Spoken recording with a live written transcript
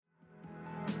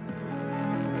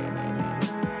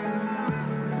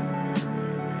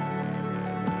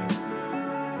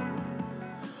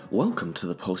Welcome to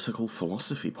the Political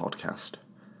Philosophy Podcast.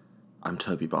 I'm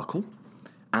Toby Buckle,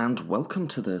 and welcome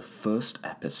to the first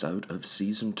episode of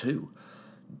Season 2,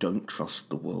 Don't Trust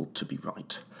the World to Be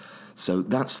Right. So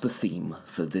that's the theme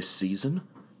for this season,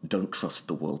 Don't Trust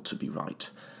the World to Be Right.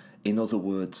 In other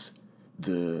words,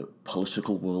 the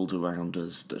political world around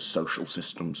us, the social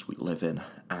systems we live in,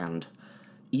 and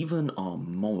even our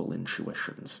moral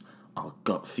intuitions, our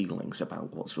gut feelings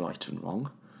about what's right and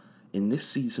wrong. In this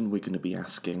season, we're going to be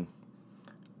asking,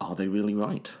 are they really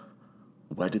right?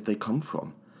 Where did they come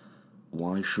from?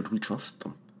 Why should we trust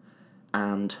them?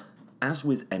 And as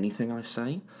with anything I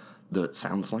say that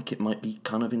sounds like it might be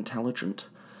kind of intelligent,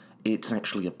 it's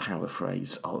actually a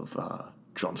paraphrase of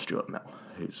John Stuart Mill,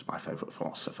 who's my favourite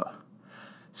philosopher.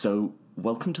 So,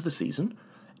 welcome to the season.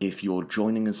 If you're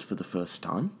joining us for the first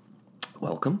time,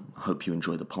 welcome. I hope you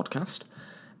enjoy the podcast.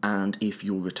 And if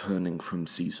you're returning from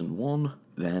Season 1,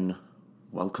 then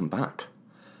welcome back.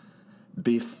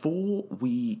 Before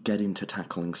we get into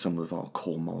tackling some of our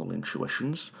core moral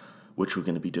intuitions, which we're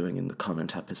going to be doing in the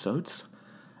current episodes,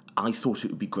 I thought it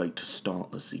would be great to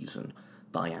start the season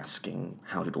by asking,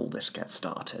 how did all this get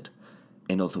started?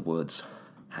 In other words,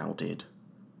 how did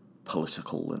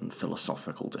political and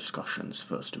philosophical discussions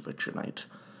first originate?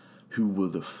 Who were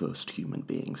the first human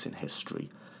beings in history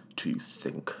to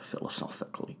think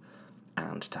philosophically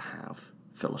and to have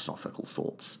philosophical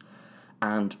thoughts?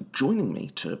 And joining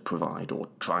me to provide, or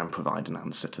try and provide an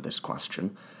answer to this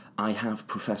question, I have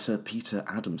Professor Peter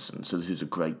Adamson. So this is a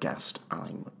great guest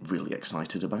I'm really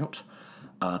excited about.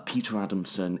 Peter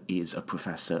Adamson is a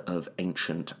professor of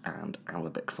ancient and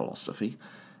Arabic philosophy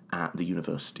at the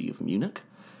University of Munich.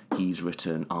 He's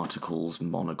written articles,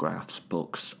 monographs,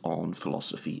 books on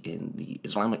philosophy in the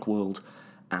Islamic world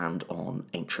and on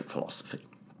ancient philosophy.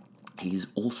 He's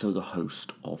also the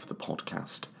host of the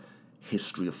podcast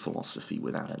History of Philosophy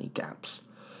Without Any Gaps,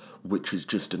 which is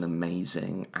just an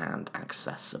amazing and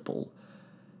accessible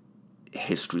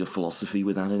history of philosophy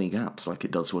without any gaps. Like, it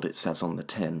does what it says on the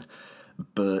tin.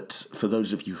 But for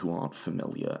those of you who aren't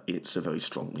familiar, it's a very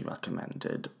strongly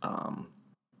recommended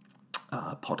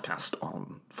podcast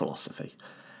on philosophy.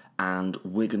 And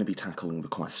we're going to be tackling the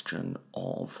question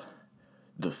of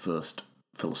the first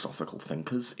philosophical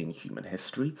thinkers in human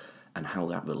history and how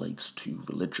that relates to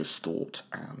religious thought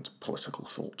and political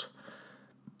thought.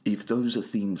 If those are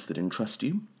themes that interest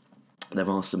you, there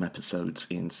are some episodes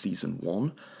in Season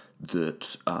 1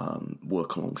 that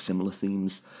work along similar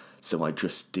themes. So I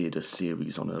just did a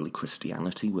series on early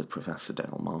Christianity with Professor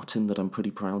Dale Martin that I'm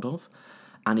pretty proud of.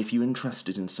 And if you're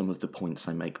interested in some of the points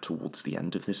I make towards the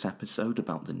end of this episode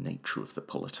about the nature of the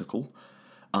political,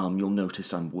 you'll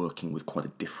notice I'm working with quite a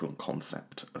different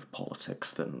concept of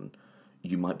politics than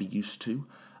you might be used to.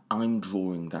 I'm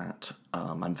drawing that,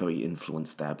 I'm very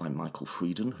influenced there by Michael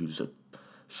Frieden, who's a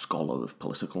scholar of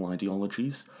political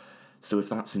ideologies. So if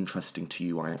that's interesting to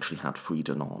you, I actually had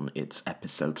Frieden on. It's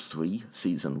episode 3,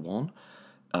 season 1.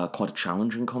 Quite a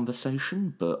challenging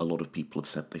conversation, but a lot of people have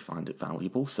said they find it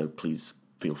valuable, so please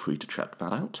feel free to check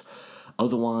that out.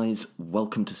 Otherwise,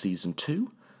 welcome to Season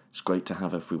 2. It's great to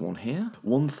have everyone here.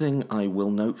 One thing I will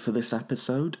note for this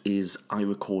episode is I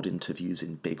record interviews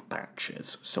in big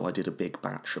batches. So I did a big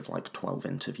batch of like 12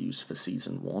 interviews for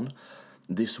Season 1.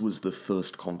 This was the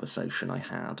first conversation I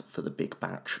had for the big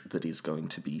batch that is going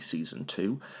to be Season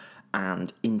 2.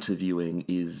 And interviewing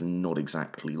is not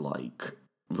exactly like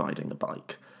riding a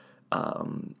bike.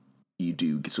 You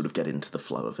do sort of get into the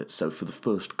flow of it. So for the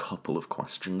first couple of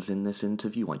questions in this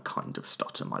interview, I kind of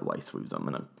stutter my way through them,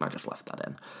 and I just left that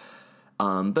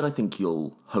in. But I think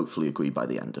you'll hopefully agree by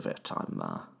the end of it.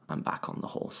 I'm back on the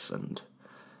horse, and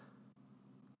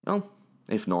well,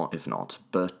 if not.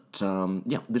 But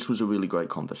yeah, this was a really great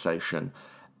conversation,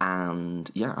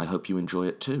 and yeah, I hope you enjoy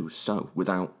it too. So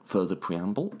without further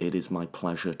preamble, it is my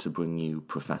pleasure to bring you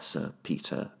Professor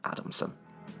Peter Adamson.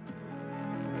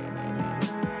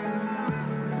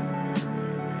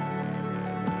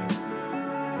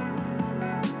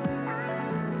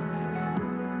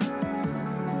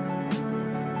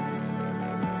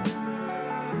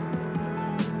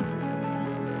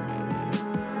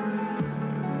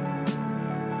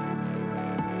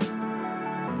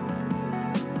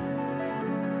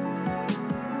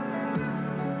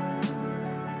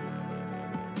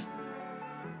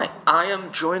 I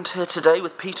am joined here today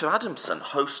with Peter Adamson,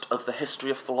 host of the History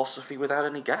of Philosophy Without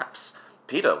Any Gaps.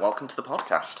 Peter, welcome to the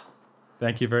podcast.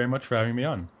 Thank you very much for having me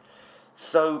on.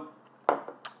 So,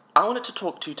 I wanted to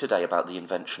talk to you today about the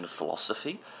invention of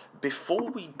philosophy. Before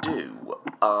we do,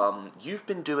 you've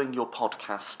been doing your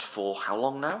podcast for how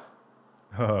long now?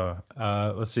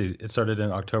 Let's see. It started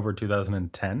in October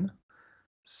 2010.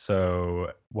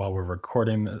 So while we're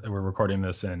recording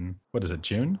this in, what is it,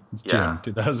 June? It's Yeah.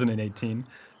 June 2018.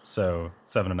 So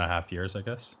 7.5 years, I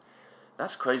guess.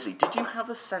 That's crazy. Did you have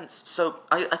a sense? So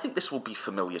I think this will be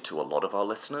familiar to a lot of our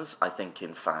listeners. I think,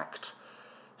 in fact,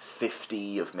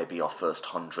 50 of maybe our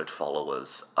first 100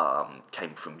 followers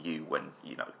came from you when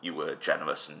you were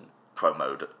generous and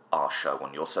promoted our show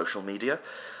on your social media.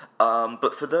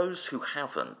 But for those who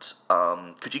haven't,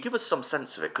 could you give us some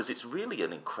sense of it? Because it's really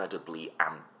an incredibly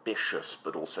ambitious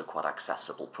but also quite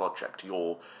accessible project.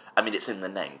 It's in the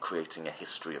name, creating a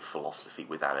history of philosophy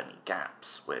without any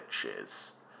gaps, which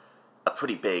is a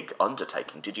pretty big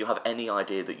undertaking. Did you have any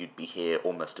idea that you'd be here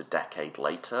almost a decade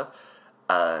later?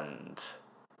 And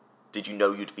did you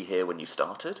know you'd be here when you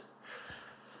started?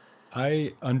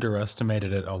 I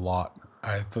underestimated it a lot.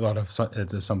 I thought of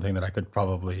it as something that I could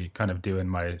probably kind of do in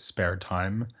my spare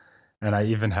time. And I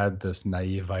even had this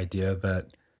naive idea that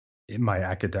in my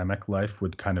academic life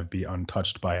would kind of be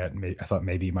untouched by it. I thought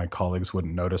maybe my colleagues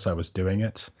wouldn't notice I was doing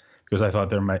it because I thought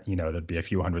there might, there'd be a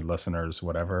few hundred listeners,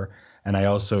 whatever. And I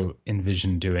also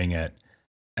envisioned doing it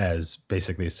as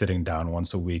basically sitting down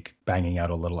once a week, banging out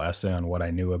a little essay on what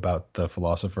I knew about the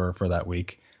philosopher for that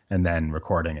week, and then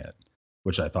recording it,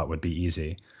 which I thought would be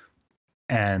easy.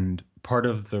 And part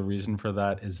of the reason for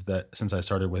that is that since I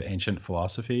started with ancient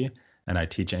philosophy and I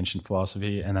teach ancient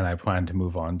philosophy, and then I plan to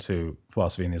move on to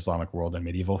philosophy in the Islamic world and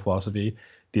medieval philosophy,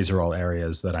 these are all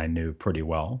areas that I knew pretty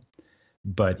well.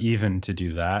 But even to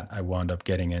do that, I wound up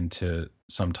getting into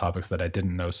some topics that I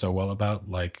didn't know so well about,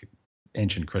 like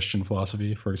ancient Christian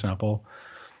philosophy, for example.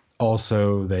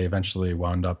 Also, they eventually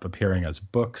wound up appearing as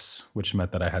books, which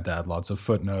meant that I had to add lots of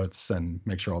footnotes and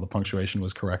make sure all the punctuation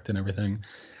was correct and everything.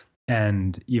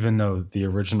 And even though the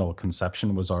original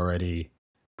conception was already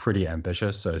pretty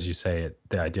ambitious, so as you say,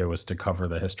 the idea was to cover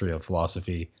the history of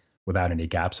philosophy without any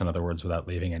gaps, in other words, without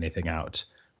leaving anything out,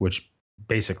 which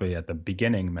basically at the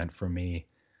beginning meant for me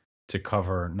to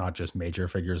cover not just major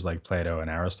figures like Plato and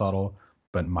Aristotle,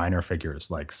 but minor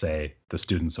figures like, say, the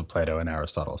students of Plato and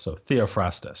Aristotle. So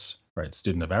Theophrastus, right,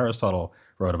 student of Aristotle,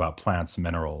 wrote about plants,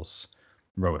 minerals,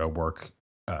 wrote a work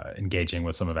engaging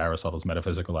with some of Aristotle's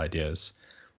metaphysical ideas.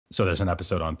 So there's an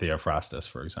episode on Theophrastus,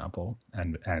 for example,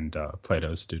 and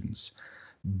Plato's students.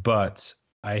 But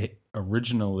I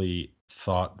originally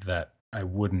thought that I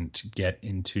wouldn't get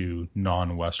into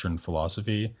non-Western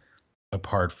philosophy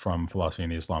apart from philosophy in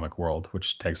the Islamic world,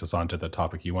 which takes us on to the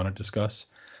topic you want to discuss.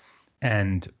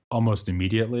 And almost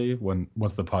immediately,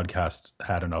 once the podcast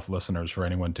had enough listeners for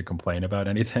anyone to complain about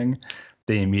anything,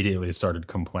 they immediately started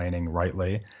complaining,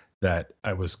 rightly, that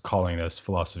I was calling this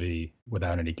philosophy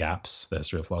without any gaps, the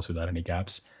history of philosophy without any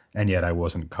gaps, and yet I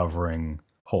wasn't covering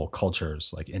whole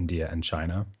cultures like India and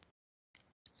China.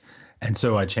 And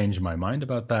so I changed my mind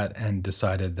about that and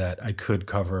decided that I could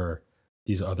cover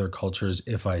these other cultures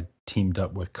if I teamed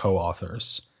up with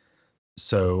co-authors.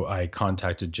 So I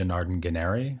contacted Janardhan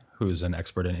Ganeri, who is an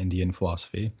expert in Indian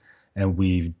philosophy, and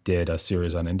we did a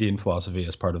series on Indian philosophy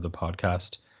as part of the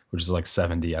podcast, which is like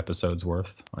 70 episodes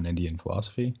worth on Indian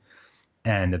philosophy.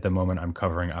 And at the moment, I'm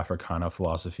covering Africana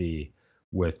philosophy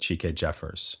with Chike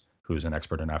Jeffers, who's an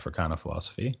expert in Africana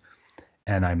philosophy.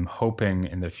 And I'm hoping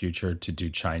in the future to do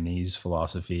Chinese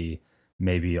philosophy,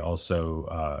 maybe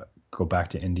also go back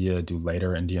to India, do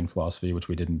later Indian philosophy, which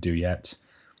we didn't do yet.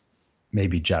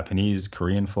 Maybe Japanese,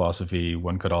 Korean philosophy.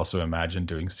 One could also imagine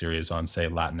doing series on, say,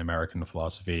 Latin American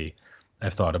philosophy.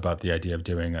 I've thought about the idea of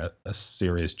doing a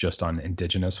series just on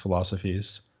indigenous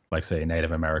philosophies, like, say,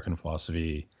 Native American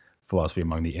philosophy, philosophy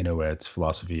among the Inuits,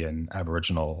 philosophy in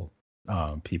Aboriginal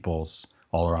peoples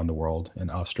all around the world, in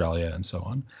Australia and so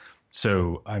on.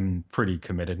 So I'm pretty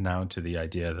committed now to the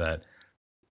idea that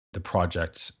the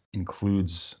project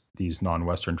includes these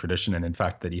non-Western tradition, and in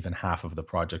fact that even half of the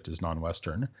project is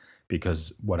non-Western,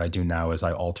 because what I do now is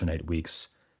I alternate weeks.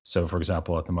 So for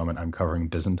example, at the moment I'm covering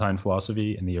Byzantine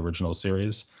philosophy in the original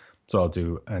series. So I'll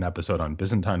do an episode on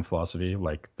Byzantine philosophy,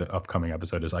 like the upcoming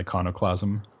episode is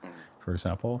iconoclasm, for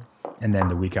example. And then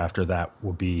the week after that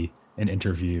will be an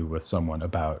interview with someone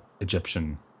about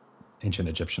ancient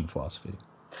Egyptian philosophy.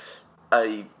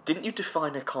 Didn't you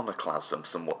define iconoclasm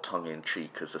somewhat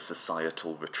tongue-in-cheek as a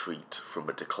societal retreat from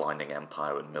a declining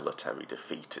empire and military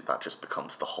defeat? That just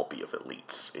becomes the hobby of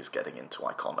elites, is getting into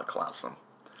iconoclasm.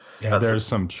 Yeah, there's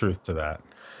some truth to that.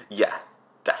 Yeah,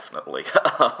 definitely.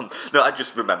 No, I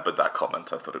just remembered that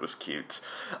comment. I thought it was cute.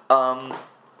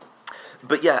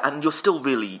 But yeah, and you're still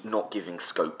really not giving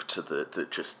scope to the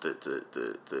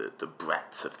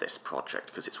breadth of this project,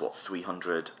 because it's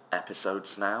 300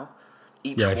 episodes now.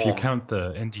 If you count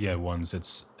the India ones,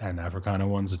 and Africana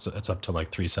ones, it's up to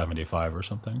like 375 or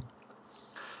something.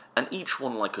 and each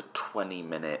one like a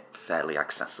 20-minute, fairly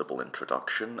accessible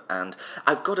introduction. And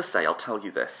I've got to say, I'll tell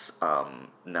you this,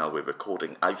 now we're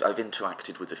recording, I've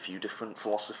interacted with a few different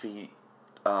philosophy,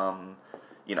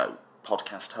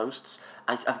 podcast hosts.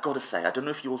 I've got to say, I don't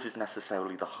know if yours is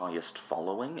necessarily the highest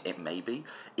following, it may be,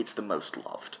 it's the most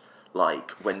loved.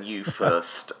 Like, when you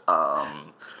first,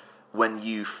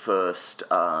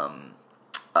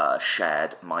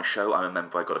 shared my show, I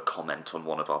remember I got a comment on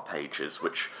one of our pages,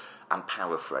 which I'm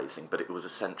paraphrasing, but it was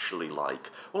essentially like,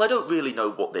 well, I don't really know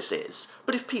what this is,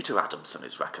 but if Peter Adamson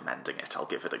is recommending it, I'll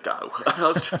give it a go. And I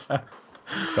was just... God,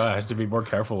 I have to be more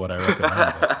careful what I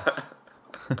recommend.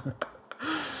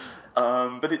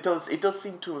 But it does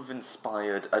seem to have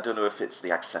inspired, I don't know if it's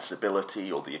the accessibility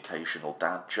or the occasional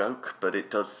dad joke, but it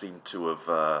does seem to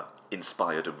have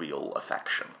inspired a real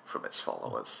affection from its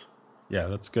followers. Yeah,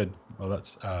 that's good. Well,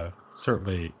 that's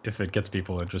certainly, if it gets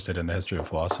people interested in the history of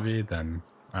philosophy, then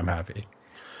I'm happy.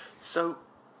 So,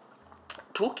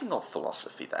 talking of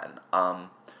philosophy then,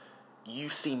 you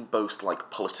seem both like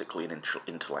politically and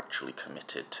intellectually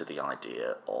committed to the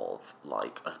idea of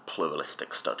like a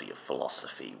pluralistic study of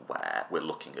philosophy where we're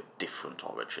looking at different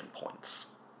origin points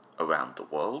around the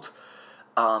world.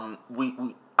 I want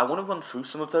to run through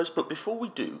some of those, but before we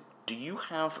do you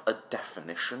have a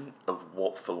definition of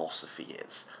what philosophy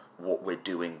is, what we're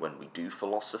doing when we do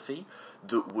philosophy,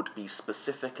 that would be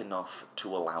specific enough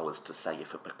to allow us to say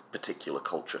if a particular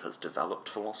culture has developed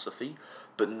philosophy,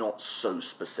 but not so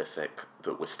specific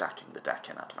that we're stacking the deck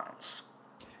in advance?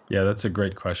 Yeah, that's a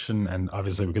great question, and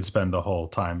obviously we could spend the whole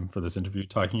time for this interview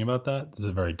talking about that. This is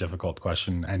a very difficult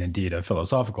question, and indeed a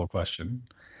philosophical question.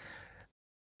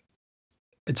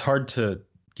 It's hard to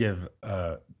give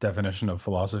a definition of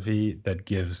philosophy that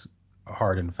gives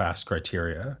hard and fast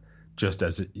criteria, just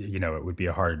as it would be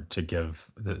hard to give,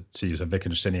 to use a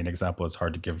Wittgensteinian example, it's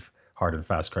hard to give hard and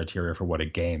fast criteria for what a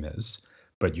game is,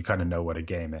 but you kind of know what a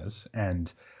game is.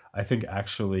 And I think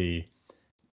actually,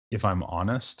 if I'm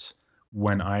honest,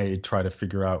 when I try to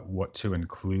figure out what to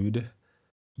include,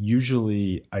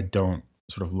 usually I don't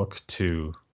sort of look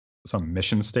to some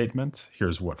mission statement,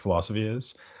 here's what philosophy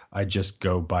is. I just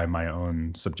go by my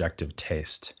own subjective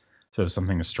taste. So if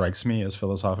something strikes me as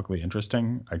philosophically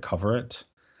interesting, I cover it.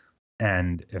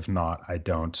 And if not, I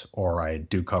don't, or I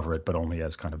do cover it, but only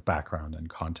as kind of background and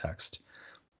context.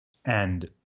 And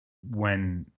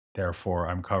when, therefore,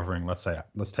 I'm covering, let's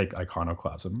take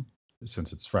iconoclasm,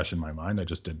 since it's fresh in my mind. I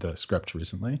just did the script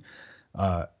recently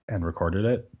and recorded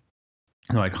it.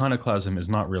 Now, iconoclasm is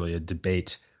not really a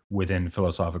debate within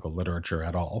philosophical literature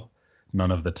at all.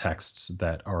 None of the texts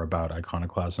that are about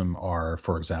iconoclasm are,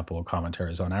 for example,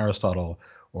 commentaries on Aristotle,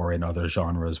 or in other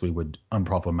genres we would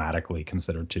unproblematically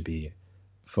consider to be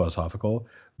philosophical.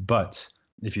 But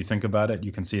if you think about it,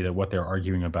 you can see that what they're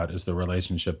arguing about is the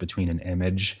relationship between an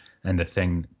image and the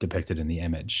thing depicted in the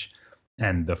image.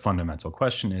 And the fundamental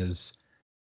question is,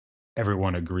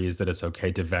 everyone agrees that it's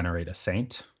okay to venerate a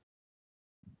saint.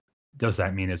 Does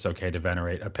that mean it's okay to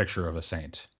venerate a picture of a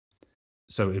saint?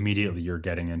 So immediately you're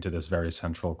getting into this very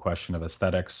central question of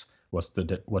aesthetics. What's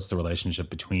the relationship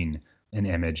between an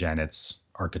image and its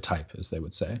archetype, as they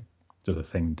would say, to the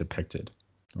thing depicted,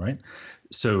 right?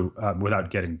 So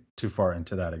without getting too far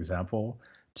into that example,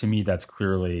 to me, that's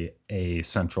clearly a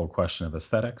central question of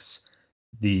aesthetics.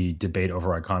 The debate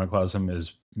over iconoclasm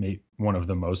is one of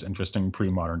the most interesting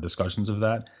pre-modern discussions of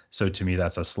that. So to me,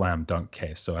 that's a slam dunk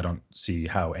case. So I don't see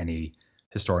how any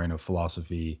historian of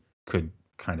philosophy could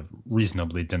kind of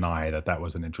reasonably deny that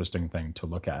was an interesting thing to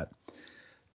look at.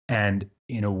 And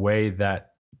in a way,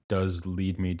 that does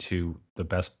lead me to the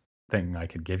best thing I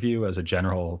could give you as a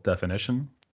general definition,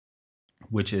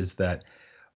 which is that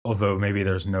although maybe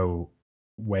there's no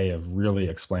way of really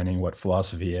explaining what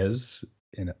philosophy is,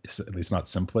 at least not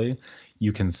simply,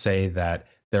 you can say that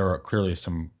there are clearly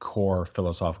some core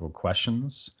philosophical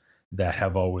questions that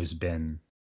have always been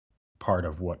part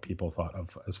of what people thought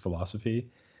of as philosophy.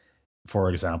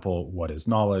 For example, what is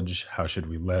knowledge? How should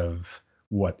we live?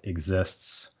 What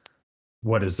exists?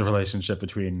 What is the relationship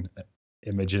between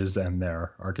images and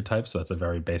their archetypes? So that's a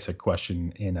very basic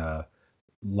question in a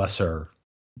lesser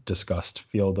discussed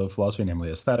field of philosophy,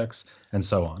 namely aesthetics, and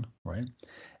so on, right?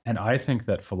 And I think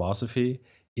that philosophy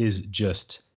is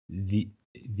just the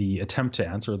attempt to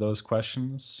answer those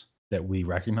questions that we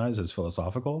recognize as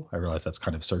philosophical. I realize that's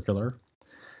kind of circular,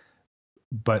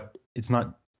 but it's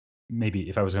not. Maybe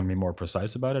if I was going to be more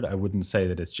precise about it, I wouldn't say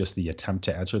that it's just the attempt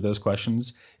to answer those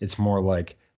questions. It's more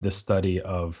like the study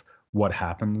of what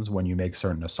happens when you make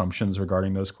certain assumptions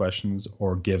regarding those questions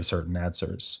or give certain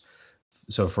answers.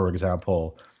 So, for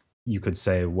example, you could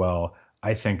say, well,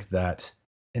 I think that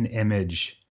an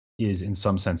image is in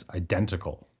some sense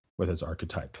identical with its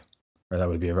archetype. Right? That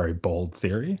would be a very bold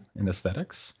theory in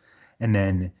aesthetics. And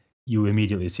then you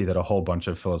immediately see that a whole bunch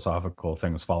of philosophical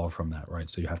things follow from that, right?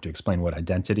 So you have to explain what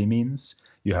identity means.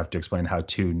 You have to explain how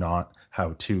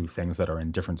two things that are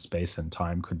in different space and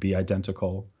time could be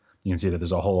identical. You can see that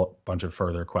there's a whole bunch of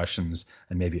further questions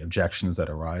and maybe objections that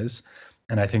arise.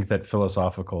 And I think that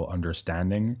philosophical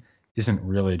understanding isn't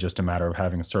really just a matter of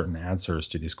having certain answers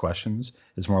to these questions.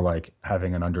 It's more like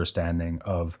having an understanding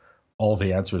of all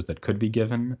the answers that could be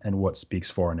given and what speaks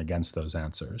for and against those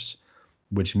answers,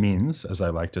 which means, as I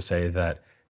like to say, that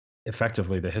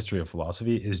effectively the history of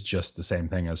philosophy is just the same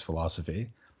thing as philosophy,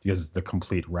 because it's the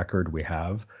complete record we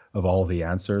have of all the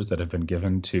answers that have been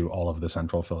given to all of the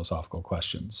central philosophical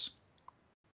questions.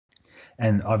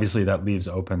 And obviously that leaves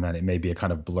open that it may be a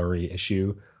kind of blurry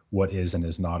issue, what is and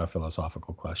is not a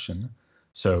philosophical question.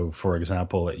 So, for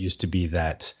example, it used to be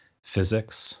that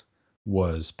physics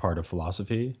was part of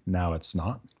philosophy. Now it's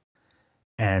not.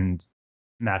 And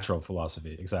natural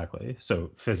philosophy, exactly.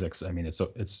 So physics, I mean, it's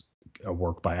a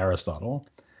work by Aristotle.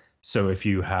 So if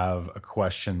you have a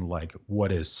question like,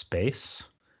 what is space?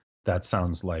 That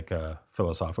sounds like a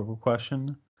philosophical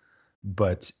question.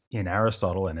 But in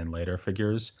Aristotle and in later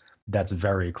figures, that's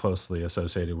very closely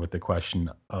associated with the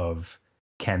question of,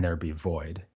 can there be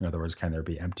void? In other words, can there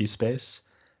be empty space?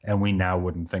 And we now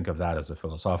wouldn't think of that as a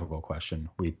philosophical question.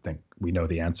 We think we know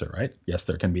the answer, right? Yes,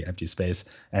 there can be empty space.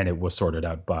 And it was sorted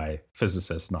out by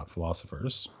physicists, not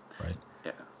philosophers, right?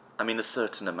 Yeah. I mean, a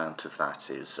certain amount of that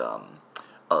is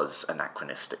us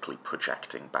anachronistically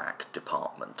projecting back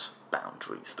department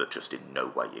boundaries that just in no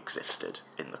way existed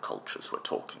in the cultures we're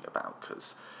talking about.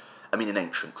 Because, I mean, in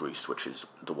ancient Greece, which is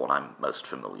the one I'm most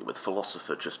familiar with,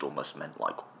 philosopher just almost meant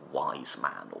like wise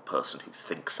man or person who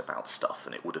thinks about stuff,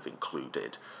 and it would have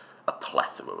included a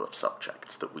plethora of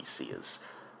subjects that we see as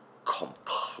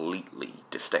completely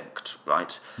distinct,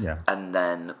 right? Yeah. And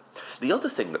then the other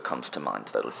thing that comes to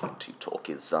mind, though, listening to you talk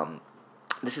is,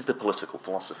 this is the Political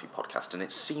Philosophy podcast, and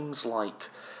it seems like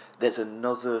there's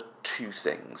another two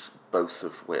things, both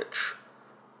of which,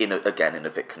 again, in a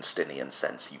Wittgensteinian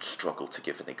sense, you'd struggle to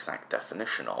give an exact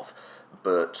definition of,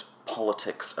 but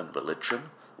politics and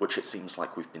religion, which it seems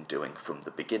like we've been doing from the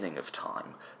beginning of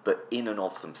time, but in and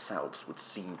of themselves would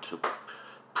seem to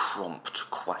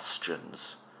prompt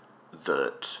questions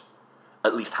that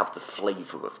at least have the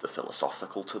flavour of the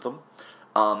philosophical to them.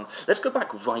 Let's go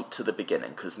back right to the beginning,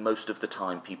 because most of the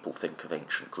time people think of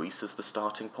ancient Greece as the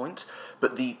starting point,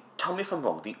 but tell me if I'm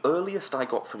wrong, the earliest I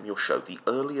got from your show, the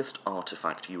earliest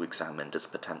artefact you examined as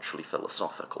potentially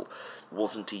philosophical,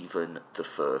 wasn't even the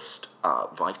first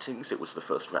writings, it was the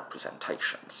first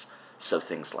representations. So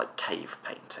things like cave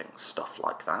paintings, stuff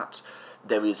like that.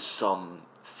 There is some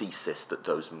thesis that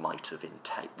those might have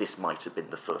this might have been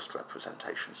the first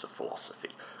representations of philosophy.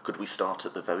 Could we start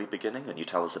at the very beginning and you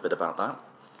tell us a bit about that?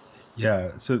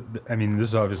 Yeah, so I mean,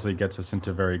 this obviously gets us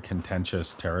into very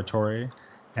contentious territory,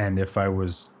 and if I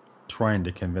was trying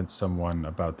to convince someone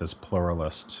about this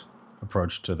pluralist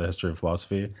approach to the history of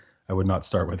philosophy, I would not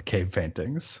start with cave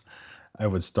paintings. I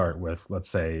would start with, let's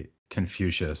say,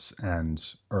 Confucius and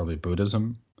early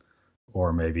Buddhism,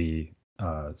 or maybe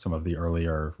some of the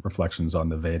earlier reflections on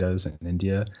the Vedas in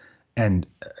India. And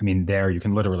I mean, there you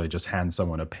can literally just hand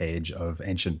someone a page of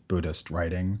ancient Buddhist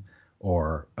writing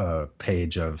or a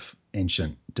page of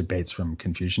ancient debates from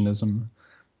Confucianism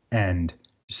and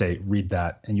say, read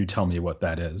that, and you tell me what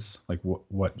that is. Like,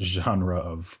 what genre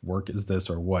of work is this,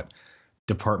 or what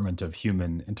department of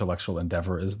human intellectual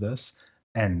endeavor is this?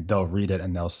 And they'll read it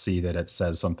and they'll see that it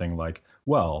says something like,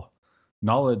 well,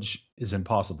 knowledge is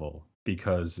impossible,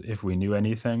 because if we knew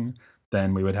anything,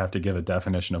 then we would have to give a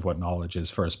definition of what knowledge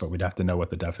is first, but we'd have to know what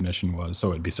the definition was,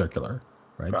 so it'd be circular,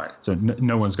 right? So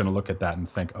no one's going to look at that and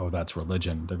think, oh, that's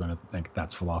religion. They're going to think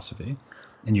that's philosophy.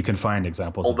 And you can find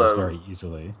examples of this very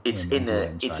easily. It's in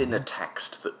a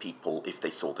text that people, if they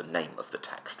saw the name of the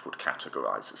text, would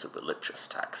categorize as a religious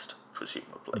text,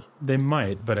 presumably. They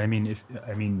might, but I mean,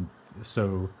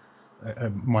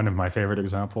 one of my favorite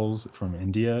examples from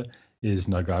India is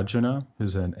Nagarjuna,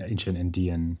 who's an ancient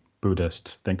Indian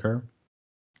Buddhist thinker.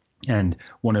 And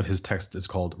one of his texts is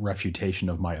called Refutation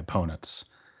of My Opponents.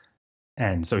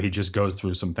 And so he just goes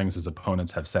through some things his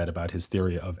opponents have said about his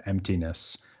theory of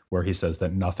emptiness, where he says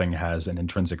that nothing has an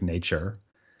intrinsic nature.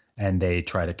 And they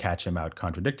try to catch him out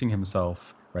contradicting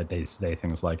himself, right? They say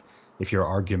things like, if your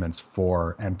arguments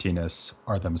for emptiness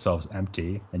are themselves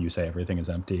empty, and you say everything is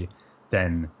empty,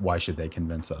 then why should they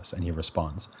convince us? And he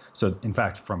responds. So, in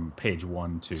fact, from page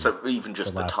 1 to so even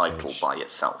just the title page, by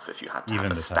itself, if you had to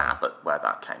have a stab at where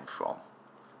that came from.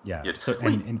 Yeah. So,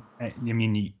 and I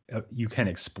mean, you can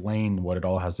explain what it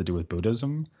all has to do with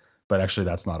Buddhism, but actually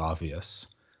that's not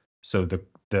obvious. So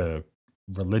the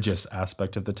religious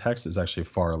aspect of the text is actually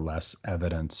far less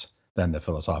evident than the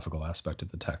philosophical aspect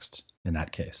of the text in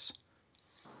that case.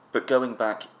 But going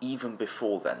back even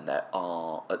before then, there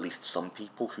are at least some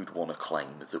people who'd want to claim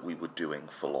that we were doing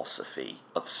philosophy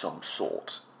of some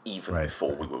sort even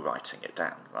before we were writing it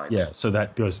down, right? Yeah, so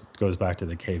that goes back to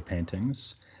the cave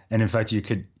paintings. And in fact, you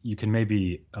can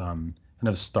maybe kind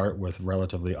of start with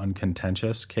relatively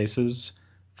uncontentious cases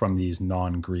from these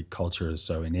non-Greek cultures.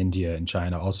 So in India and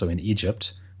China, also in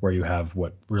Egypt, where you have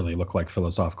what really look like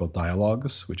philosophical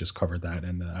dialogues. We just covered that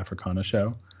in the Africana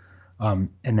show. And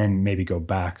then maybe go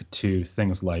back to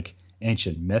things like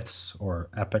ancient myths or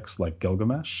epics like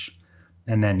Gilgamesh,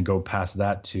 and then go past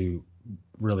that to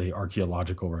really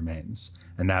archaeological remains.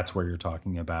 And that's where you're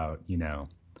talking about,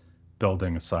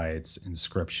 building sites,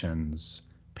 inscriptions,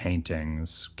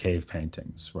 paintings, cave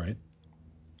paintings, right?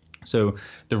 So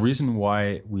the reason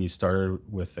why we started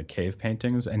with the cave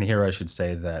paintings, and here I should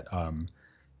say that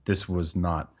this was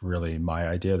not really my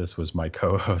idea. This was my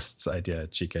co-host's idea,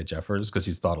 Chike Jeffers, because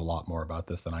he's thought a lot more about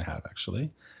this than I have,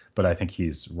 actually. But I think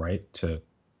he's right to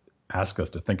ask us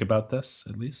to think about this,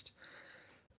 at least.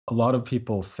 A lot of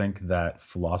people think that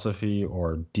philosophy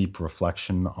or deep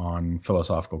reflection on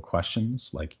philosophical questions,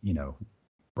 like,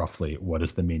 roughly what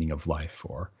is the meaning of life,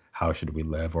 or how should we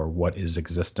live, or what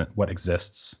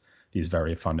exists, these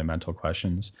very fundamental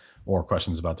questions, or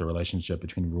questions about the relationship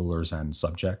between rulers and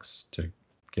subjects, to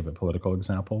give a political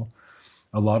example.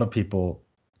 A lot of people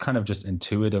kind of just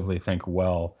intuitively think,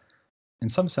 well, in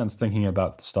some sense, thinking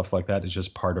about stuff like that is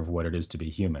just part of what it is to be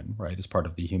human, right? It's part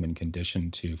of the human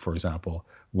condition to, for example,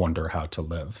 wonder how to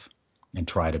live and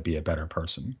try to be a better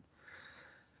person.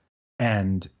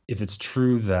 And if it's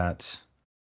true that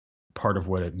part of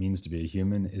what it means to be a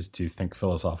human is to think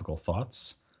philosophical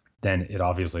thoughts, then it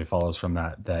obviously follows from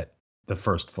that the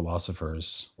first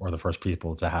philosophers, or the first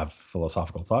people to have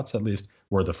philosophical thoughts at least,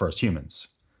 were the first humans,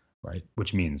 right?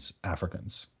 Which means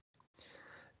Africans.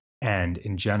 And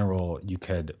in general, you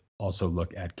could also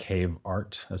look at cave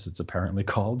art, as it's apparently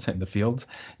called in the field.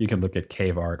 You can look at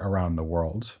cave art around the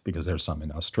world, because there's some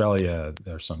in Australia,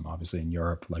 there's some obviously in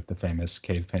Europe, like the famous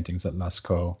cave paintings at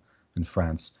Lascaux in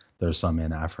France. There's some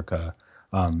in Africa.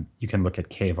 You can look at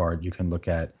cave art. You can look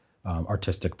at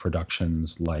artistic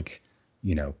productions like,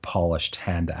 polished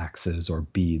hand axes or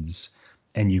beads,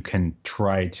 and you can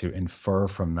try to infer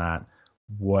from that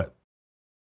what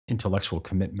intellectual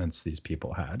commitments these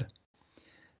people had.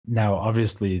 Now,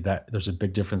 obviously, that there's a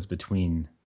big difference between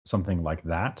something like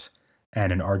that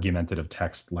and an argumentative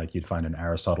text like you'd find in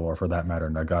Aristotle, or for that matter,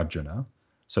 Nagarjuna.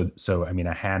 So I mean,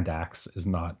 a hand axe is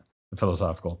not a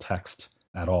philosophical text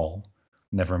at all.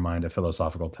 Never mind a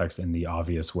philosophical text in the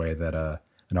obvious way that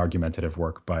an argumentative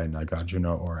work by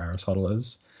Nagarjuna or Aristotle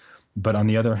is. But on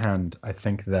the other hand, I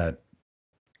think that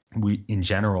we, in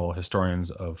general,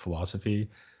 historians of philosophy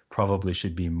probably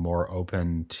should be more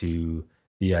open to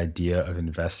the idea of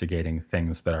investigating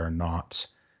things that are not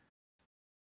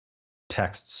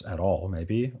texts at all,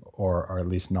 maybe, or at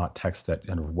least not texts that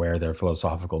kind of wear their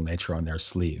philosophical nature on their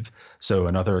sleeve. So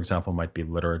another example might be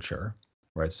literature,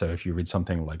 right? So if you read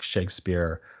something like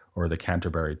Shakespeare or the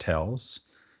Canterbury Tales,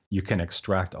 you can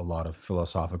extract a lot of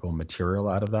philosophical material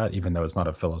out of that, even though it's not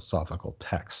a philosophical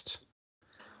text.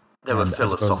 There are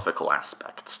philosophical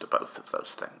aspects to both of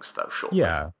those things, though, surely.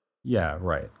 Yeah,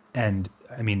 right. And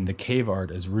I mean, the cave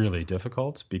art is really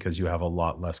difficult because you have a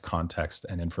lot less context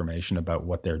and information about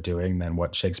what they're doing than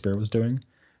what Shakespeare was doing,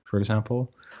 for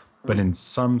example. But in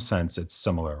some sense, it's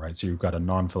similar, right? So you've got a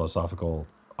non-philosophical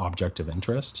object of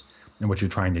interest, and what you're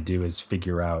trying to do is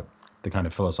figure out the kind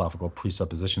of philosophical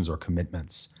presuppositions or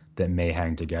commitments that may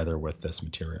hang together with this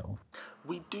material.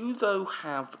 We do, though,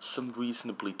 have some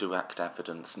reasonably direct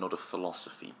evidence, not of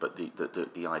philosophy, but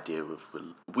the idea of,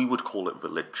 we would call it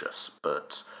religious,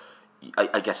 but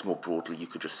I guess more broadly you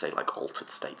could just say like altered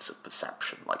states of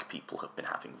perception, like people have been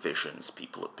having visions,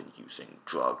 people have been using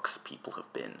drugs, people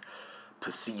have been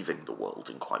perceiving the world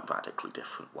in quite radically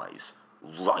different ways.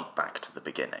 Right back to the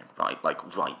beginning, right?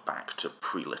 Like right back to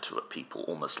pre-literate people,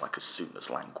 almost like as soon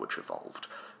as language evolved,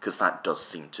 because that does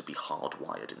seem to be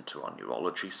hardwired into our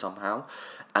neurology somehow.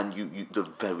 And the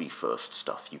very first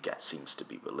stuff you get seems to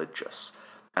be religious.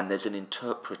 And there's an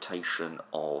interpretation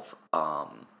of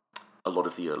a lot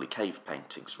of the early cave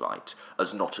paintings, right,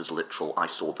 as not as literal, I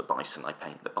saw the bison, I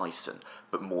paint the bison,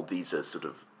 but more these are sort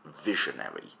of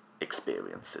visionary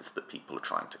experiences that people are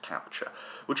trying to capture,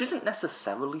 which isn't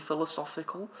necessarily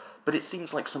philosophical, but it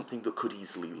seems like something that could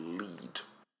easily lead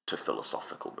to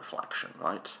philosophical reflection,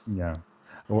 right? Yeah.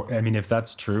 Or, I mean, if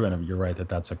that's true, and you're right that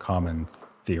that's a common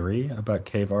theory about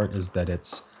cave art, is that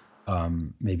it's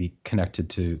maybe connected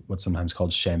to what's sometimes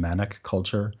called shamanic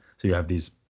culture. So you have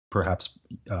these perhaps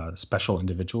special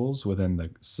individuals within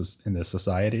the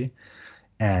society,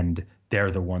 and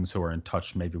they're the ones who are in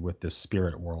touch maybe with this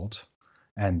spirit world,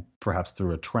 and perhaps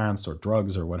through a trance or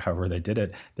drugs or whatever they did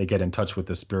it, they get in touch with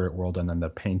the spirit world, and then the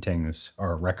paintings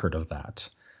are a record of that.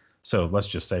 So let's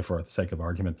just say, for the sake of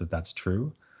argument, that that's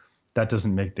true. That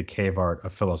doesn't make the cave art a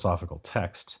philosophical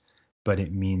text, but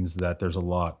it means that there's a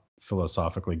lot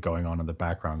philosophically going on in the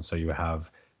background. So you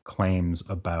have claims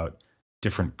about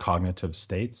different cognitive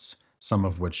states, some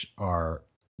of which are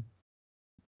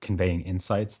conveying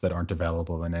insights that aren't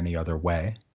available in any other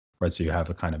way, right? So you have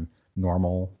a kind of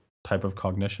normal type of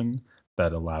cognition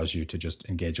that allows you to just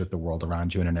engage with the world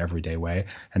around you in an everyday way.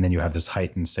 And then you have this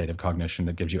heightened state of cognition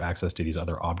that gives you access to these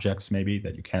other objects, maybe,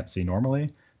 that you can't see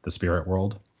normally, the spirit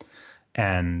world.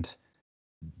 And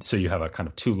so you have a kind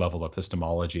of two-level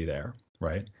epistemology there,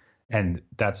 right? And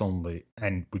that's only,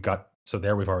 and we got, so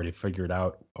there we've already figured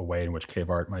out a way in which cave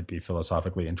art might be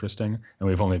philosophically interesting, and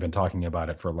we've only been talking about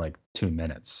it for like 2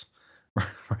 minutes,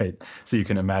 right? So you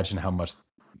can imagine how much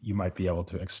you might be able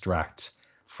to extract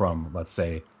from, let's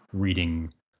say,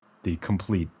 reading the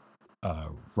complete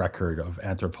record of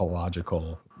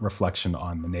anthropological reflection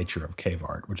on the nature of cave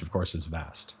art, which of course is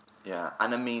vast. Yeah,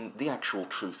 and I mean, the actual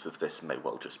truth of this may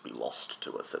well just be lost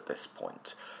to us at this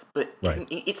point. But Right.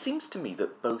 it seems to me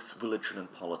that both religion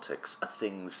and politics are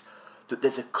things that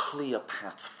there's a clear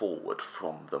path forward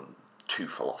from them to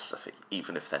philosophy,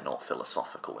 even if they're not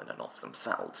philosophical in and of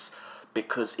themselves.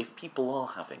 Because if people are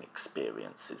having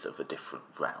experiences of a different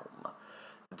realm,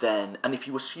 then, and if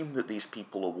you assume that these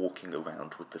people are walking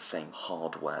around with the same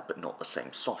hardware but not the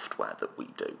same software that we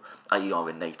do, i.e. our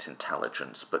innate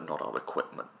intelligence but not our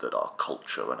equipment that our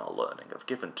culture and our learning have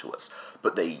given to us,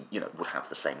 but they, would have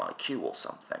the same IQ or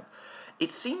something,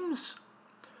 it seems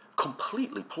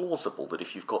completely plausible that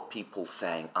if you've got people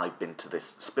saying, I've been to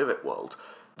this spirit world,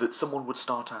 that someone would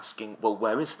start asking, well,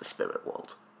 where is the spirit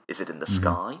world? Is it in the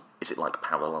sky? Is it like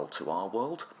parallel to our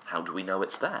world? How do we know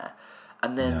it's there?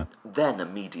 And then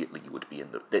immediately you would be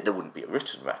there wouldn't be a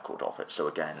written record of it. So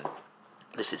again,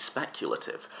 this is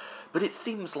speculative. But it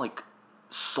seems like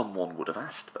someone would have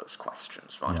asked those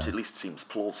questions, right? Yeah. It at least seems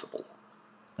plausible.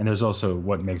 And there's also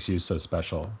what makes you so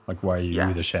special. Like, why are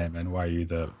you the shaman? Why are you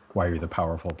the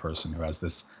powerful person who has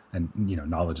this? And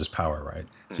knowledge is power, right?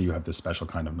 So you have this special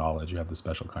kind of knowledge. You have this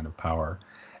special kind of power.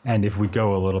 And if we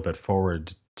go a little bit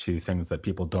forward to things that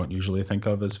people don't usually think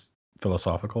of as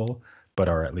philosophical, but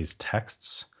are at least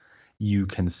texts, you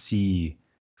can see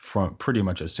from pretty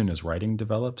much as soon as writing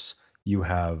develops, you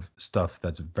have stuff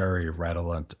that's very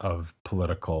redolent of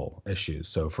political issues.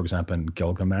 So, for example, in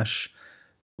Gilgamesh,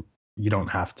 you don't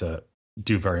have to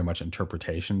do very much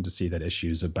interpretation to see that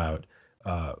issues about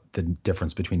the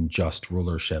difference between just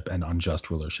rulership and unjust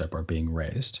rulership are being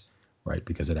raised, right?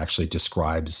 Because it actually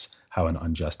describes how an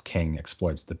unjust king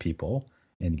exploits the people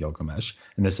in Gilgamesh.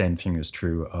 And the same thing is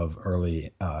true of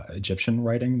early Egyptian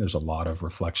writing. There's a lot of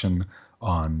reflection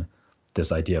on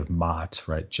this idea of mat,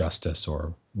 right? Justice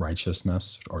or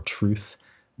righteousness or truth,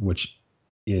 which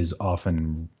is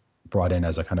often brought in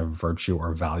as a kind of virtue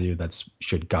or value that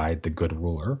should guide the good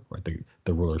ruler, right?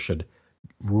 The ruler should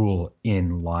rule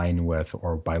in line with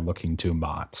or by looking to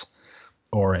mat.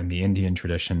 Or in the Indian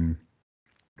tradition,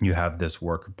 you have this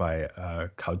work by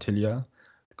Kautilya,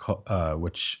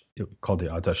 which called the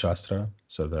Arthashastra,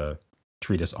 so the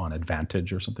treatise on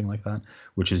advantage or something like that,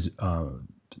 which is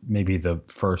maybe the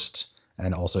first,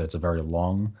 and also it's a very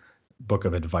long book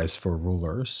of advice for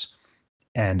rulers.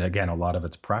 And again, a lot of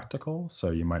it's practical,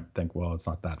 so you might think, well, it's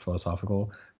not that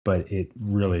philosophical, but it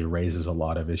really raises a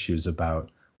lot of issues about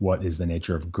what is the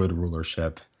nature of good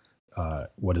rulership,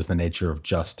 what is the nature of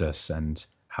justice, and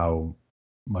how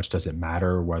much does it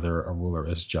matter whether a ruler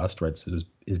is just, right? So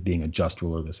is being a just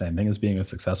ruler the same thing as being a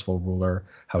successful ruler?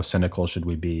 How cynical should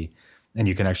we be? And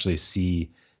you can actually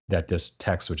see that this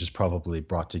text, which is probably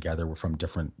brought together from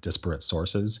different disparate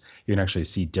sources, you can actually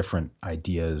see different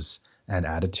ideas and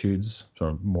attitudes,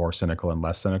 sort of more cynical and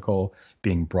less cynical,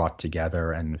 being brought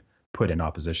together and put in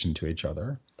opposition to each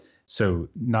other. So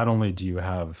not only do you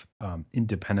have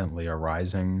independently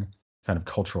arising kind of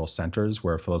cultural centers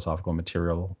where philosophical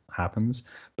material happens,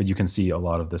 but you can see a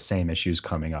lot of the same issues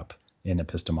coming up in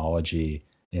epistemology,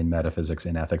 in metaphysics,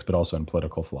 in ethics, but also in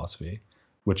political philosophy,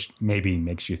 which maybe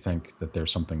makes you think that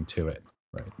there's something to it,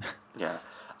 right? Yeah.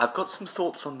 I've got some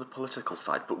thoughts on the political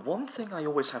side, but one thing I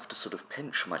always have to sort of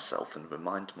pinch myself and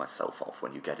remind myself of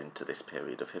when you get into this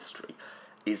period of history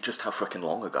is just how frickin'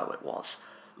 long ago it was.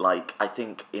 Like, I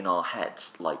think in our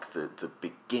heads, like, the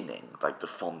beginning, like, the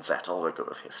Fons et Origo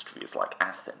of history is like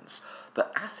Athens.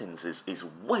 But Athens is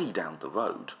way down the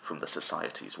road from the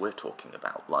societies we're talking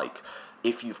about. Like,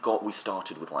 if you've got, we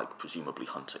started with, like, presumably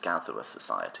hunter-gatherer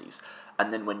societies,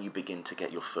 and then when you begin to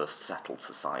get your first settled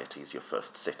societies, your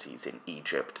first cities in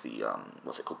Egypt, the,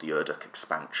 what's it called, the Urduk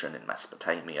expansion in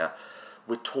Mesopotamia,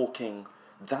 we're talking,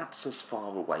 that's as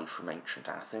far away from ancient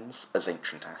Athens as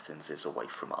ancient Athens is away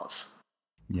from us.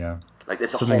 Yeah. Like,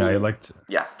 there's a something whole... I liked.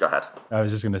 Yeah, go ahead. I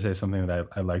was just going to say something that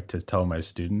I like to tell my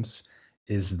students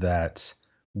is that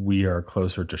we are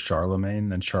closer to Charlemagne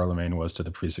than Charlemagne was to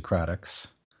the pre-Socratics,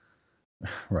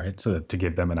 right? So to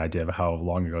give them an idea of how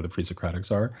long ago the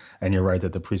pre-Socratics are. And you're right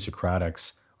that the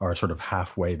pre-Socratics are sort of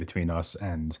halfway between us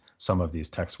and some of these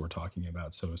texts we're talking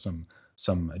about. So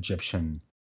some Egyptian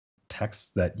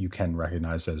texts that you can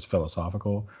recognize as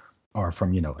philosophical are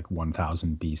from, like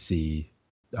 1000 BC,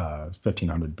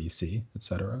 1500 BC,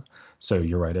 etc. So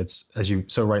you're right. It's, as you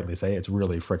so rightly say, it's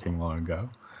really freaking long ago.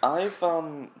 I've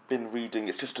been reading,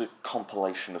 it's just a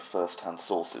compilation of first-hand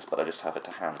sources, but I just have it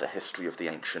to hand, A History of the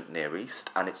Ancient Near East,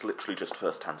 and it's literally just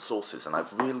first-hand sources, and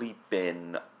I've really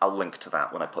been, I'll link to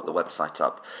that when I put the website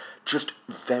up, just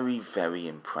very, very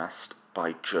impressed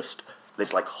by just,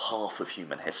 there's like half of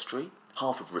human history,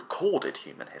 half of recorded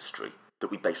human history that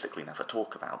we basically never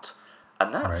talk about.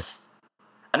 And that's... Right.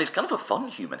 And it's kind of a fun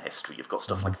human history. You've got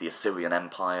stuff like the Assyrian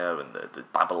Empire and the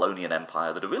Babylonian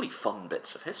Empire that are really fun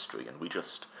bits of history, and we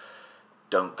just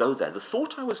don't go there. The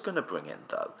thought I was going to bring in,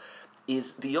 though,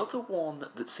 is the other one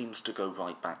that seems to go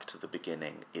right back to the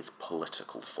beginning is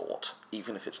political thought,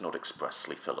 even if it's not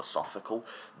expressly philosophical.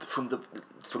 From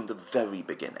the very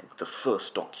beginning, the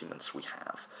first documents we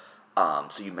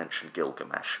have, so you mentioned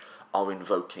Gilgamesh, are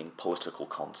invoking political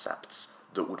concepts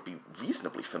that would be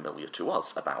reasonably familiar to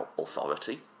us about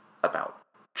authority, about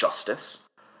justice.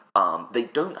 They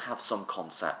don't have some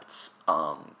concepts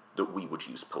that we would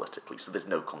use politically, so there's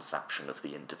no conception of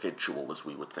the individual as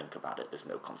we would think about it. There's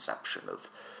no conception of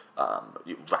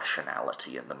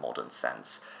rationality in the modern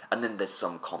sense. And then there's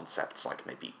some concepts like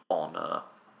maybe honour,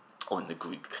 or in the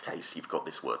Greek case you've got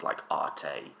this word like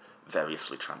arte,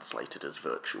 variously translated as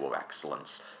virtue or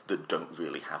excellence, that don't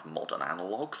really have modern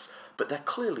analogues, but they're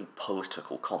clearly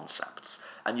political concepts,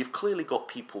 and you've clearly got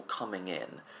people coming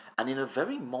in, and in a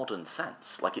very modern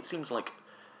sense, like it seems like,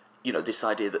 this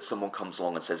idea that someone comes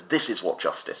along and says, this is what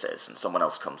justice is, and someone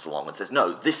else comes along and says,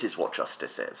 no, this is what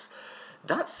justice is.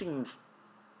 That seems...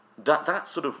 That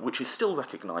sort of, which is still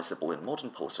recognisable in modern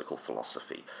political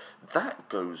philosophy, that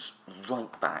goes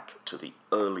right back to the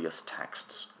earliest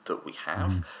texts that we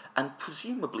have, and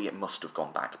presumably it must have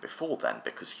gone back before then,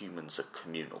 because humans are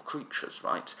communal creatures,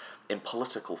 right? In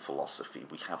political philosophy,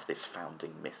 we have this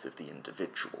founding myth of the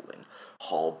individual in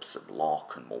Hobbes and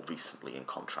Locke, and more recently in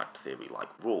contract theory like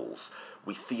Rawls.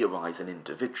 We theorise an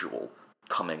individual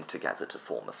coming together to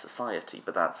form a society,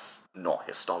 but that's not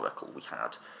historical.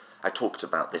 I talked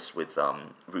about this with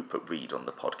Rupert Reed on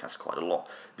the podcast quite a lot.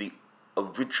 The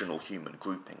original human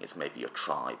grouping is maybe a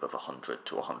tribe of 100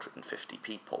 to 150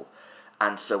 people.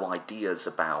 And so ideas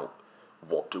about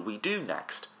what do we do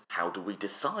next? How do we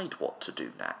decide what to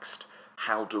do next?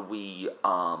 How do we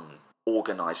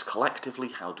organise collectively?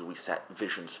 How do we set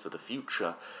visions for the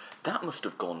future? That must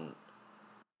have gone...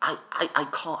 I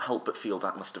can't help but feel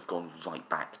that must have gone right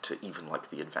back to even like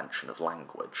the invention of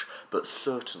language, but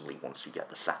certainly once you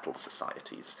get the settled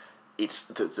societies, it's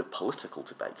the political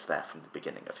debate's there from the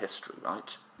beginning of history,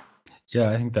 right?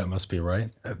 Yeah, I think that must be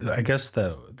right. I guess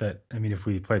that if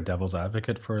we play devil's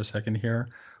advocate for a second here,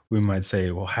 we might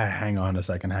say, well, hang on a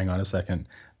second.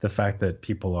 The fact that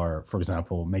people are, for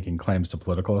example, making claims to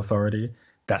political authority,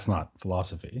 that's not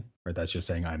philosophy, right? That's just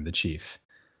saying I'm the chief.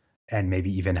 And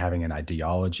maybe even having an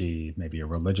ideology, maybe a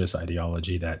religious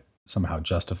ideology that somehow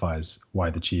justifies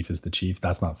why the chief is the chief,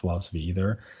 that's not philosophy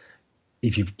either.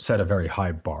 If you set a very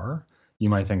high bar, you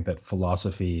might think that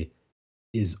philosophy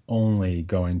is only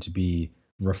going to be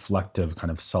reflective, kind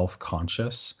of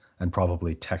self-conscious, and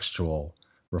probably textual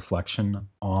reflection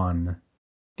on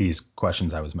these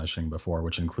questions I was mentioning before,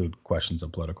 which include questions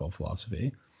of political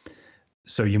philosophy.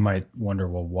 So you might wonder,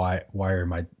 well, why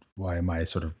am I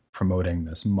sort of promoting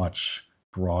this much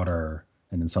broader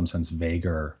and in some sense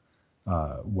vaguer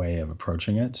way of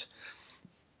approaching it?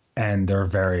 And there are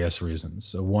various reasons.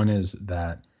 So one is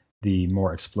that the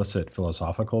more explicit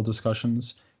philosophical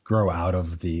discussions grow out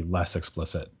of the less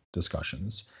explicit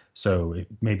discussions. So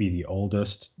maybe the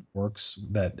oldest works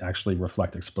that actually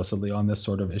reflect explicitly on this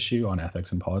sort of issue, on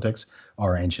ethics and politics,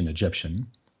 are ancient Egyptian.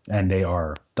 And they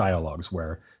are dialogues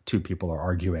where two people are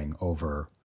arguing over,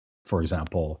 for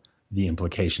example, the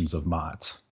implications of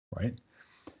Ma'at, right?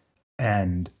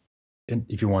 And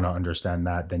if you want to understand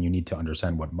that, then you need to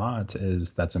understand what Ma'at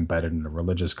is. That's embedded in a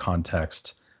religious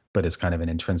context, but it's kind of an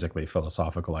intrinsically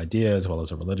philosophical idea as well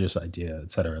as a religious idea,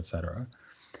 et cetera, et cetera.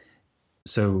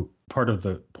 So part of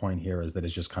the point here is that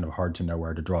it's just kind of hard to know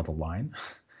where to draw the line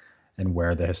and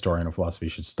where the historian of philosophy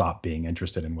should stop being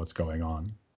interested in what's going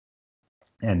on.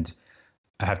 And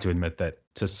I have to admit that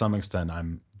to some extent,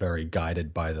 I'm very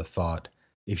guided by the thought,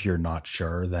 if you're not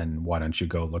sure, then why don't you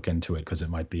go look into it? Because it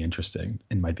might be interesting.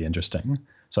 It might be interesting.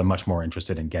 So I'm much more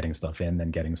interested in getting stuff in than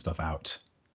getting stuff out,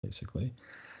 basically.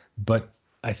 But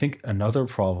I think another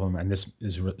problem, and this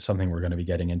is something we're going to be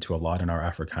getting into a lot in our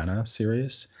Africana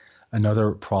series,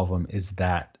 another problem is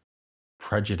that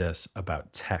prejudice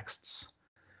about texts.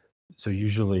 So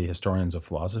usually historians of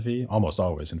philosophy, almost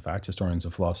always, in fact, historians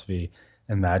of philosophy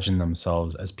imagine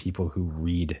themselves as people who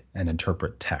read and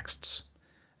interpret texts.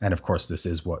 And of course, this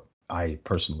is what I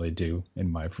personally do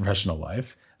in my professional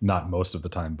life, not most of the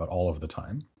time, but all of the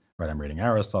time, right? I'm reading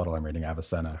Aristotle, I'm reading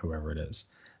Avicenna, whoever it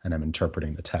is, and I'm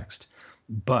interpreting the text.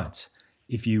 But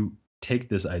if you take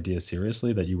this idea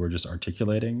seriously that you were just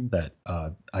articulating, that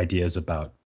ideas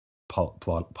about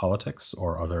politics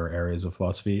or other areas of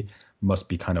philosophy must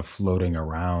be kind of floating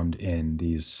around in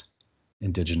these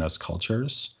indigenous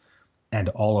cultures, and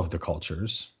all of the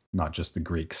cultures, not just the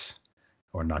Greeks,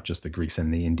 or not just the Greeks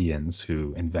and the Indians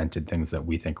who invented things that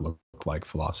we think look like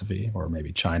philosophy, or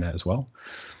maybe China as well,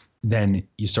 then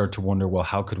you start to wonder, well,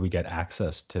 how could we get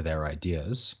access to their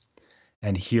ideas?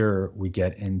 And here we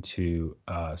get into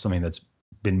something that's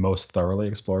been most thoroughly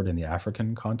explored in the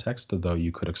African context, although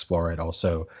you could explore it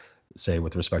also, say,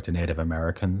 with respect to Native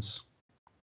Americans.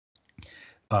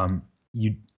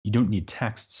 You don't need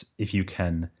texts if you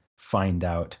can find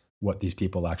out what these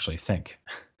people actually think,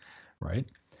 right?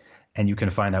 And you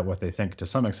can find out what they think to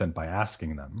some extent by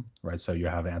asking them, right? So you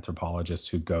have anthropologists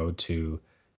who go to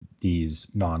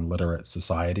these non-literate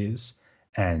societies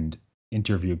and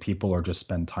interview people or just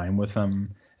spend time with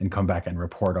them and come back and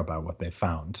report about what they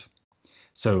found.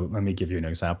 So let me give you an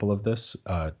example of this,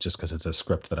 just because it's a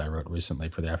script that I wrote recently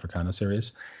for the Africana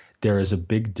series. There is a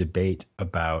big debate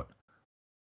about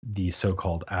the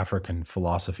so-called African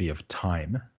philosophy of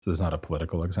time. So this is not a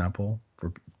political example.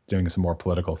 We're doing some more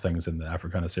political things in the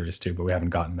Africana series too, but we haven't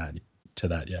gotten to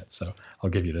that yet. So I'll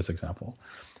give you this example.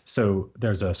 So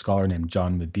there's a scholar named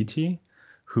John Mbiti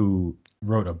who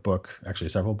wrote a book, actually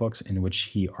several books, in which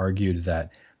he argued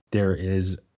that there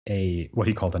is what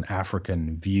he called an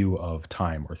African view of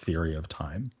time or theory of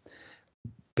time,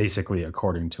 basically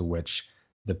according to which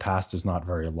the past is not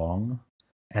very long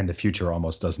and the future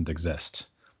almost doesn't exist.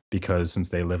 Because since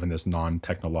they live in this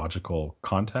non-technological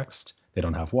context, they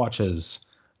don't have watches,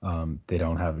 they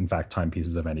don't have, in fact,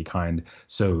 timepieces of any kind.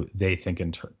 So they think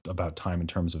about time in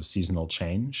terms of seasonal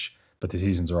change, but the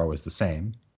seasons are always the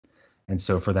same. And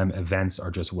so for them, events are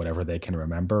just whatever they can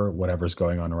remember, whatever's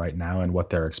going on right now, and what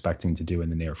they're expecting to do in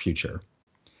the near future,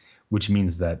 which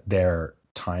means that their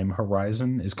time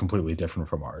horizon is completely different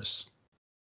from ours.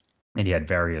 And he had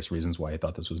various reasons why he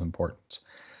thought this was important.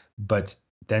 But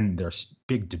then there's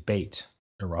big debate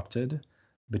erupted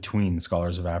between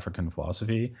scholars of African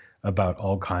philosophy about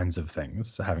all kinds of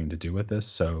things having to do with this.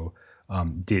 So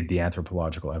did the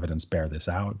anthropological evidence bear this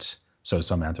out? So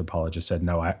some anthropologists said,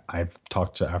 no, I've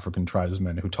talked to African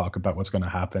tribesmen who talk about what's going to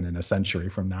happen in a century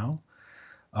from now,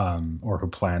 or who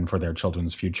plan for their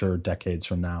children's future decades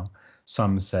from now.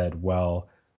 Some said, well,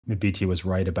 Mbiti was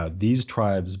right about these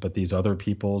tribes, but these other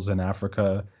peoples in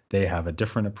Africa, they have a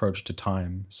different approach to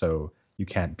time. So you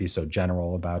can't be so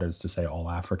general about it as to say all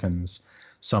Africans.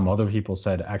 Some other people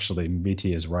said, actually,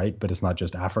 Mbiti is right, but it's not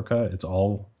just Africa, it's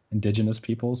all indigenous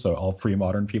people. So all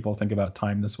pre-modern people think about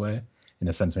time this way. In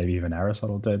a sense, maybe even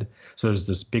Aristotle did. So there's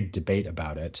this big debate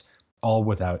about it, all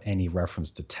without any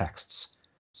reference to texts.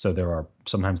 So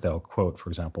sometimes they'll quote, for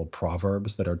example,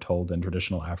 proverbs that are told in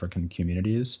traditional African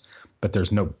communities, but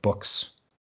there's no books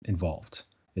involved.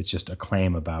 It's just a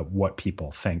claim about what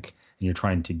people think. And you're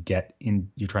trying to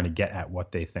get at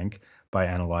what they think by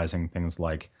analyzing things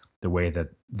like the way that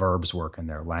verbs work in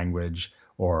their language,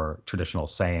 or traditional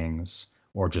sayings,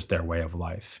 or just their way of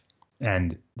life.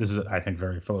 And this is, I think,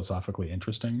 very philosophically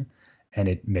interesting, and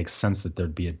it makes sense that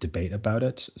there'd be a debate about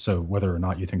it. So whether or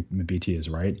not you think Mbiti is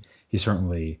right, he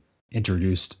certainly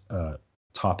introduced a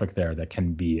topic there that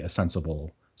can be a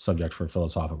sensible subject for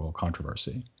philosophical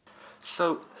controversy.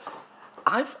 So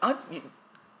I've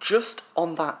just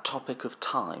on that topic of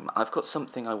time, I've got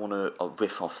something I want to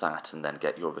riff off that and then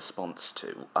get your response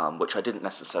to, which I didn't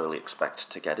necessarily expect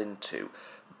to get into.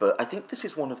 But I think this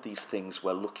is one of these things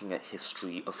where looking at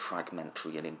history of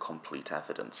fragmentary and incomplete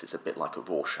evidence is a bit like a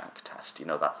Rorschach test. You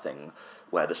know, that thing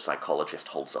where the psychologist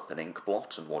holds up an ink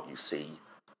blot and what you see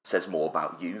says more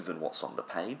about you than what's on the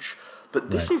page. But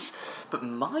but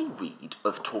my read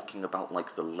of talking about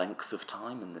like the length of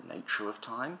time and the nature of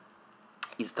time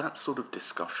is that sort of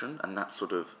discussion and that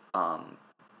sort of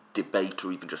debate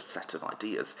or even just set of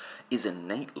ideas is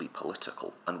innately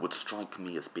political and would strike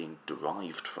me as being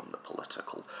derived from the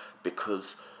political,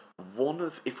 because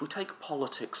if we take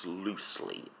politics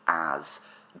loosely as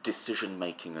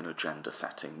decision-making and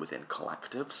agenda-setting within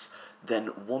collectives, then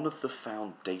one of the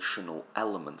foundational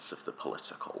elements of the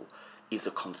political is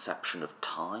a conception of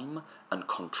time and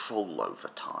control over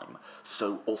time.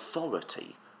 So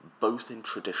authority, both in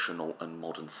traditional and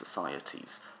modern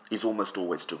societies, is almost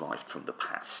always derived from the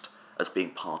past, as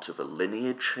being part of a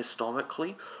lineage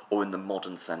historically, or in the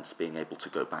modern sense being able to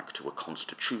go back to a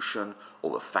constitution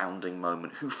or a founding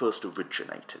moment. Who first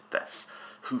originated this?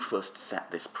 Who first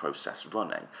set this process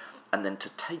running? And then to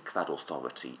take that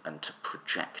authority and to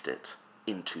project it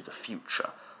into the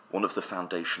future. One of the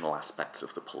foundational aspects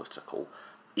of the political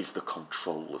is the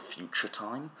control of future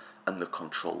time and the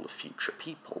control of future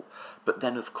people. But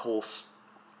then, of course,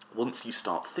 once you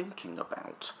start thinking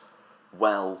about,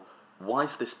 well, why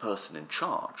is this person in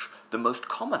charge? The most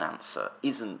common answer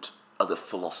isn't the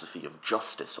philosophy of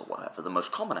justice or whatever. The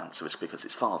most common answer is because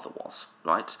his father was,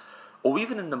 right? Or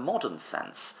even in the modern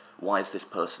sense, why is this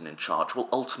person in charge? Well,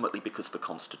 ultimately because the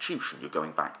Constitution. You're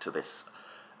going back to this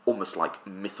almost like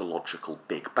mythological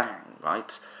Big Bang,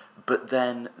 right? But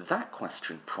then that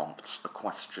question prompts a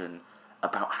question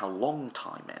about how long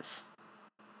time is,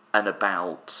 and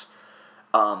about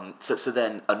so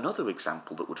then another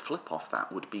example that would flip off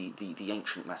that would be the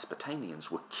ancient Mesopotamians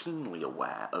were keenly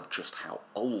aware of just how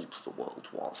old the world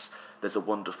was. There's a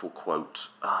wonderful quote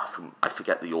from, I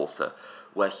forget the author,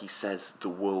 where he says the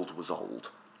world was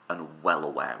old and well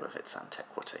aware of its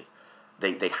antiquity.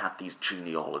 They had these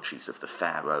genealogies of the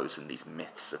pharaohs and these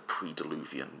myths of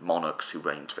pre-Diluvian monarchs who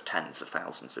reigned for tens of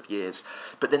thousands of years,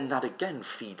 but then that again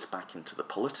feeds back into the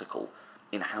political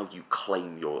in how you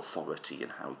claim your authority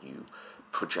and how you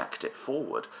project it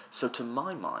forward. So to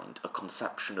my mind, a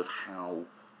conception of how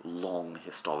long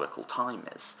historical time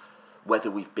is, whether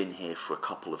we've been here for a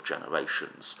couple of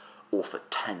generations or for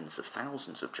tens of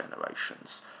thousands of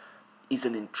generations, is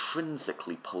an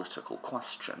intrinsically political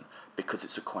question, because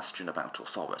it's a question about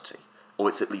authority, or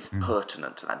it's at least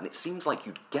pertinent to that. And it seems like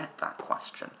you'd get that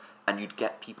question, and you'd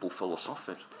get people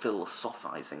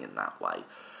philosophizing in that way,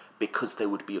 because there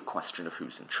would be a question of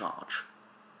who's in charge.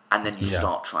 And then you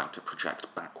start trying to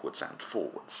project backwards and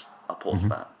forwards. I'll pause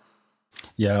there.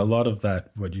 Yeah, a lot of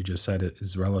that, what you just said,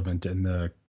 is relevant in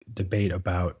the debate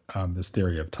about this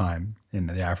theory of time in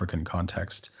the African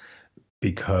context.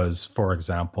 Because, for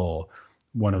example,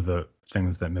 one of the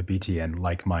things that Mbiti and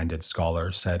like-minded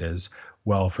scholars said is,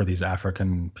 well, for these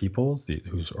African peoples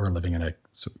who are living in a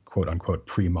quote-unquote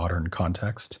pre-modern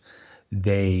context,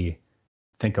 they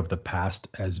think of the past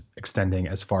as extending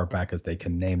as far back as they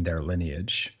can name their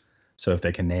lineage. So if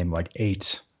they can name like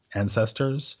 8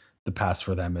 ancestors, the past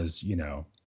for them is,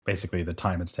 basically the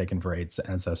time it's taken for 8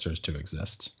 ancestors to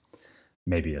exist,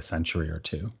 maybe a century or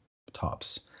 2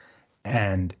 tops.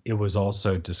 And it was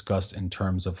also discussed in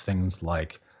terms of things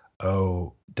like,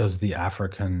 does the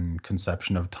African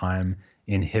conception of time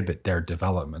inhibit their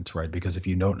development, right? Because if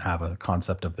you don't have a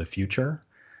concept of the future,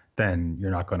 then you're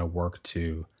not going to work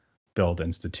to build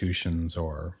institutions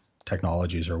or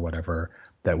technologies or whatever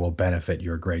that will benefit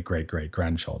your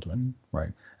great-great-great-grandchildren,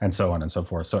 right? And so on and so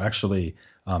forth. So actually,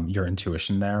 your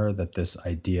intuition there that this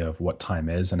idea of what time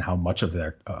is and how much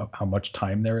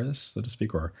time there is, so to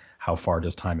speak, or how far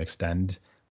does time extend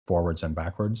forwards and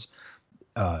backwards,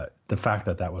 the fact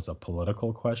that that was a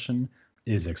political question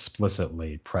is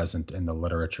explicitly present in the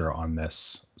literature on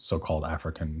this so-called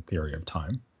African theory of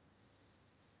time.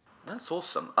 That's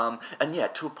awesome. And yeah,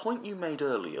 to a point you made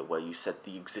earlier where you said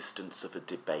the existence of a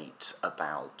debate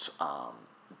about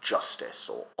justice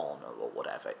or honour or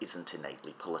whatever isn't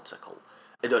innately political.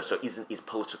 Is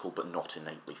political but not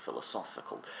innately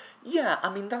philosophical. Yeah, I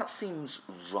mean, that seems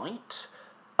right.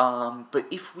 But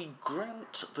if we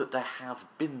grant that there have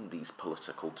been these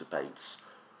political debates,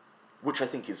 which I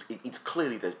think it's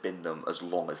clearly there's been them as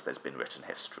long as there's been written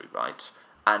history, right?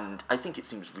 And I think it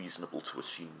seems reasonable to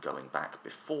assume going back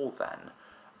before then,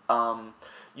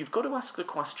 you've got to ask the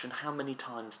question, how many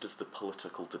times does the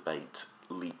political debate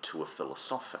lead to a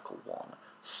philosophical one?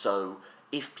 So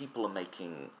if people are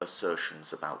making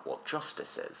assertions about what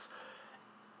justice is,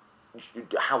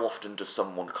 how often does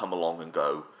someone come along and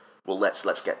go, well,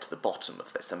 let's get to the bottom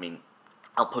of this? I mean,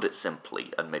 I'll put it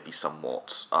simply and maybe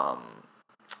somewhat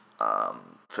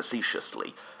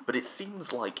facetiously, but it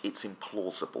seems like it's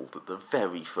implausible that the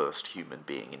very first human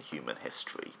being in human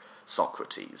history,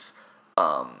 Socrates,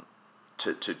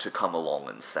 to come along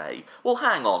and say, well,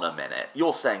 hang on a minute,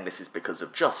 you're saying this is because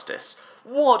of justice.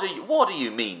 What do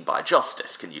you mean by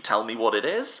justice? Can you tell me what it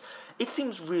is? It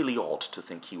seems really odd to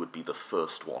think he would be the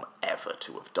first one ever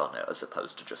to have done it, as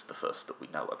opposed to just the first that we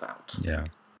know about. Yeah.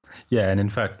 Yeah, and in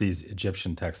fact, these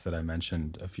Egyptian texts that I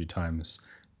mentioned a few times,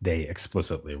 they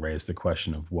explicitly raise the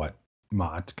question of what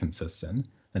Ma'at consists in,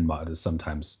 and Ma'at is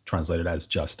sometimes translated as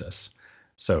justice.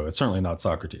 So it's certainly not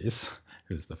Socrates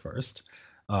who's the first.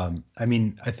 I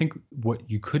mean, I think what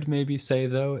you could maybe say,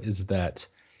 though, is that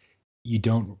you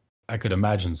don't, I could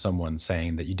imagine someone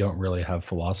saying that you don't really have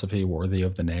philosophy worthy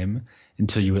of the name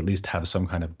until you at least have some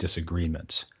kind of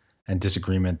disagreement, and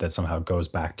disagreement that somehow goes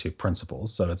back to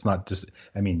principles. So it's not just,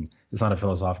 I mean, it's not a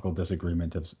philosophical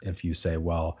disagreement if you say,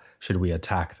 well, should we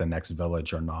attack the next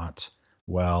village or not?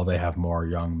 Well, they have more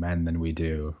young men than we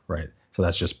do, right? So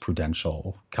that's just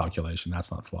prudential calculation.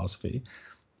 That's not philosophy.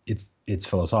 It's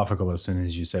philosophical as soon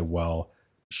as you say, well,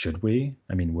 should we?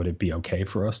 I mean, would it be okay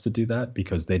for us to do that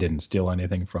because they didn't steal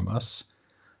anything from us,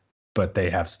 but they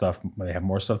have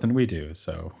more stuff than we do,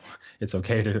 so it's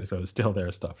okay to steal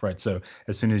their stuff, right? So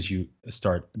as soon as you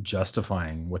start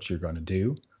justifying what you're going to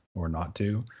do or not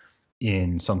do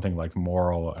in something like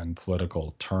moral and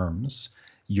political terms,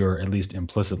 you're at least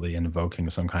implicitly invoking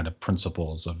some kind of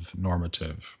principles of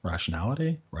normative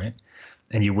rationality, right?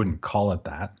 And you wouldn't call it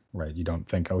that, right? You don't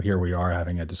think, oh, here we are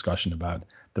having a discussion about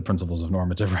the principles of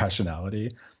normative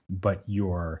rationality, but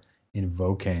you're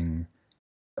invoking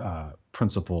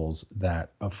principles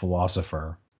that a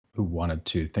philosopher who wanted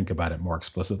to think about it more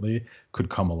explicitly could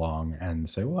come along and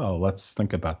say, well, let's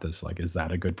think about this. Like, is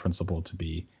that a good principle to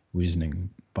be reasoning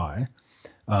by?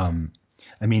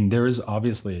 I mean, there is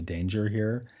obviously a danger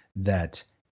here that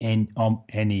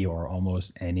any or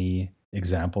almost any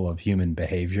example of human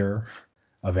behavior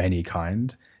of any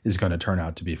kind is going to turn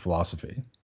out to be philosophy,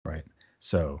 right?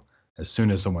 So as soon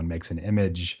as someone makes an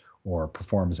image or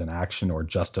performs an action or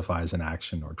justifies an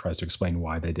action or tries to explain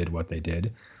why they did what they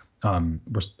did, a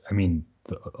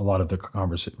lot of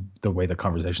the way the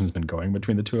conversation's been going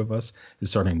between the two of us is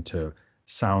starting to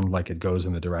sound like it goes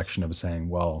in the direction of saying,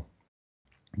 well,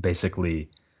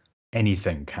 basically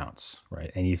anything counts,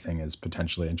 right? Anything is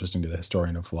potentially interesting to the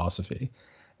historian of philosophy.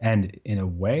 And in a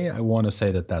way, I want to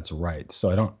say that that's right.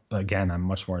 So I'm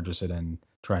much more interested in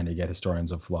trying to get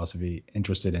historians of philosophy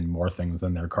interested in more things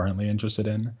than they're currently interested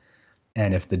in.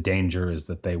 And if the danger is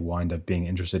that they wind up being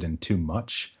interested in too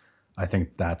much, I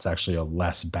think that's actually a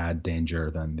less bad danger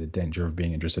than the danger of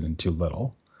being interested in too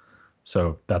little.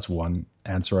 So that's one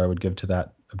answer I would give to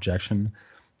that objection.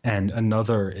 And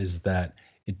another is that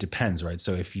it depends, right?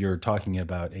 So if you're talking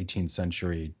about 18th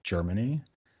century Germany,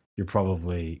 you're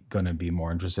probably going to be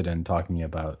more interested in talking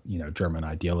about, German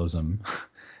idealism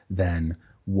than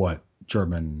what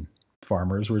German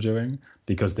farmers were doing,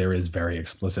 because there is very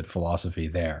explicit philosophy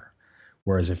there.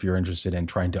 Whereas if you're interested in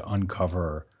trying to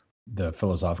uncover the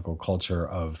philosophical culture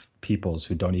of peoples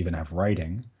who don't even have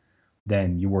writing,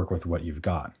 then you work with what you've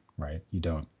got, right? You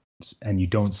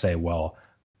don't say, well,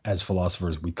 as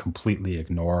philosophers, we completely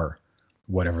ignore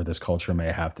whatever this culture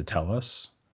may have to tell us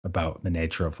about the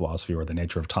nature of philosophy or the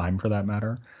nature of time, for that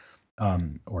matter,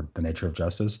 or the nature of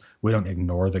justice. We don't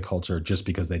ignore the culture just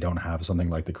because they don't have something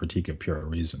like the Critique of Pure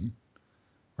Reason,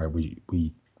 right?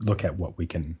 We look at what we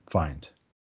can find.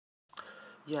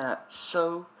 Yeah,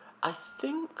 so I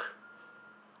think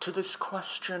to this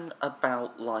question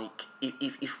about, like,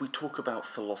 if we talk about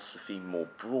philosophy more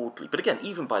broadly, but again,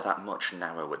 even by that much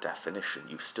narrower definition,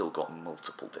 you've still got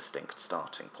multiple distinct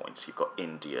starting points. You've got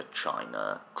India,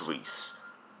 China, Greece,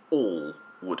 all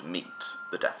would meet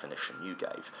the definition you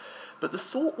gave. But the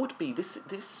thought would be,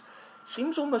 this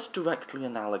seems almost directly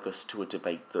analogous to a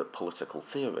debate that political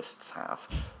theorists have,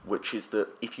 which is that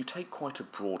if you take quite a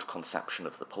broad conception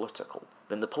of the political,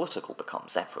 then the political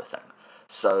becomes everything.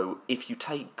 So if you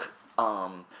take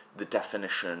the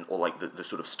definition, or like the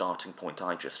sort of starting point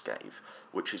I just gave,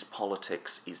 which is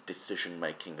politics is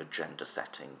decision-making, agenda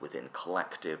setting within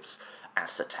collectives,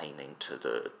 ascertaining to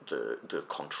the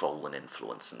control and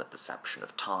influence and the perception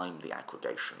of time, the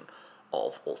aggregation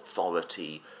of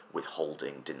authority,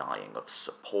 withholding, denying of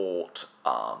support,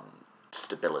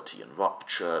 stability and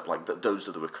rupture, those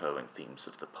are the recurring themes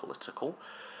of the political.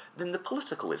 Then the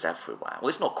political is everywhere. Well,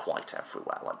 it's not quite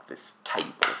everywhere, like this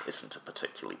table isn't a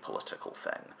particularly political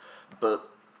thing, but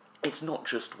it's not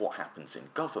just what happens in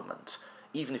government.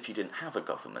 Even if you didn't have a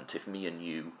government, if me and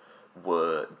you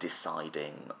were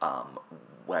deciding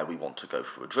where we want to go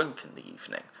for a drink in the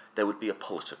evening, there would be a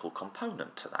political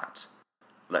component to that.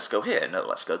 Let's go here, no,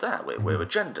 let's go there. We're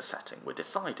agenda setting, we're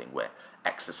deciding, we're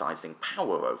exercising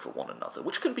power over one another,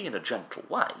 which can be in a gentle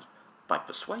way, by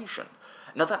persuasion.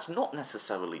 Now, that's not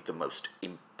necessarily the most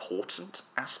important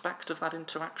aspect of that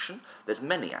interaction. There's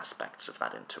many aspects of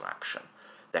that interaction.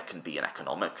 There can be an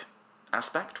economic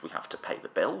aspect, we have to pay the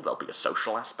bill. There'll be a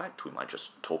social aspect, we might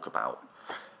just talk about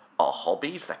our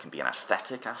hobbies. There can be an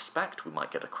aesthetic aspect, we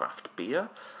might get a craft beer.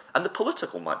 And the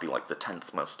political might be like the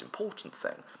 10th most important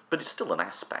thing, but it's still an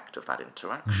aspect of that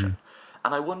interaction.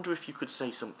 And I wonder if you could say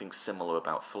something similar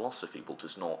about philosophy. Well,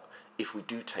 does not, if we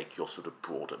do take your sort of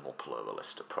broader, more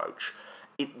pluralist approach,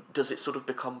 does it sort of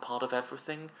become part of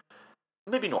everything?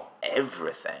 Maybe not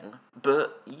everything,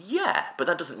 but yeah, but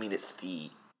that doesn't mean it's the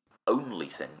only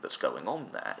thing that's going on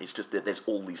there. It's just that there's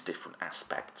all these different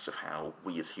aspects of how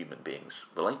we as human beings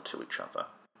relate to each other.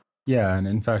 Yeah, and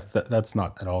in fact, that's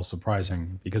not at all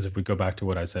surprising, because if we go back to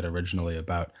what I said originally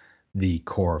about the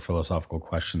core philosophical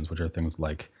questions, which are things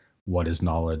like what is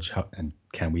knowledge, and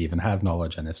can we even have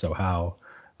knowledge, and if so, how?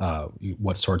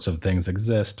 What sorts of things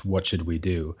exist? What should we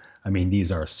do? I mean,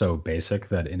 these are so basic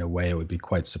that in a way it would be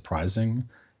quite surprising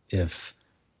if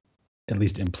at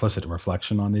least implicit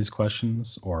reflection on these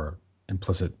questions or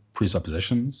implicit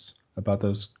presuppositions about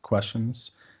those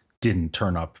questions didn't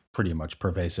turn up pretty much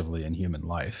pervasively in human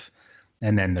life.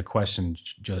 And then the question,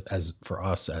 as for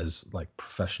us as like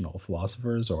professional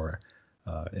philosophers or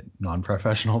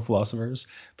non-professional philosophers,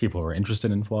 people who are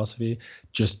interested in philosophy,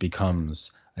 just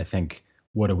becomes, I think,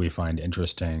 what do we find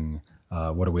interesting?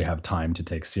 What do we have time to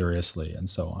take seriously, and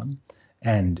so on.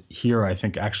 And here, I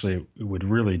think actually it would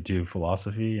really do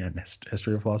philosophy and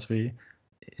history of philosophy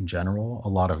in general a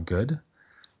lot of good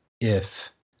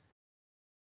if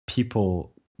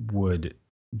people would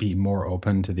be more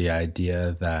open to the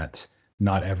idea that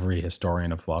not every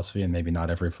historian of philosophy, and maybe not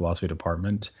every philosophy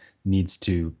department, needs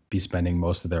to be spending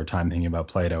most of their time thinking about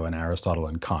Plato and Aristotle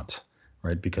and Kant,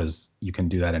 right? Because you can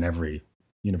do that in every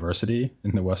university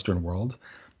in the Western world,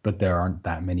 but there aren't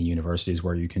that many universities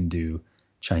where you can do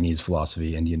Chinese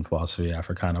philosophy, Indian philosophy,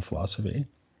 Africana philosophy.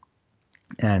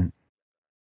 And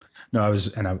no, I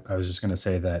was just going to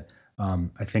say that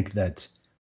I think that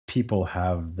people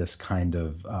have this kind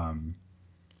of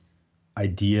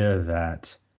idea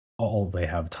that all they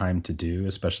have time to do,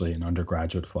 especially in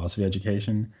undergraduate philosophy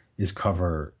education, is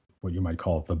cover what you might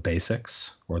call the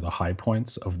basics or the high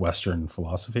points of Western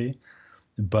philosophy.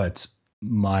 But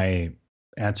my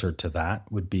answer to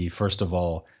that would be, first of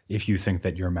all, if you think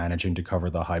that you're managing to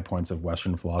cover the high points of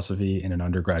Western philosophy in an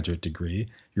undergraduate degree,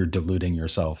 you're deluding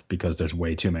yourself, because there's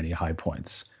way too many high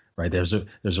points, right? There's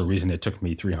a reason it took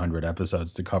me 300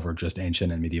 episodes to cover just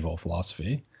ancient and medieval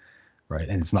philosophy, right?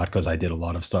 And it's not because I did a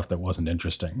lot of stuff that wasn't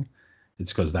interesting.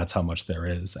 It's because that's how much there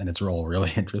is, and it's all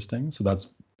really interesting. So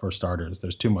that's, for starters,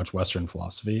 there's too much Western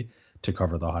philosophy to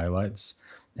cover the highlights.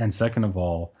 And second of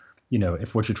all,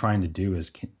 if what you're trying to do is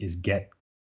get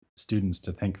students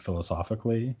to think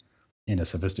philosophically in a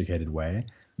sophisticated way,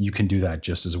 you can do that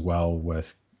just as well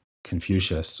with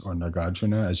Confucius or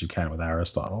Nagarjuna as you can with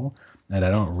Aristotle. And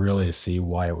I don't really see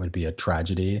why it would be a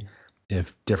tragedy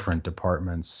if different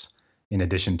departments, in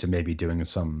addition to maybe doing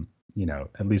some,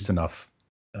 at least enough,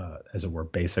 as it were,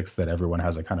 basics that everyone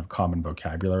has a kind of common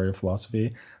vocabulary of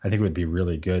philosophy. I think it would be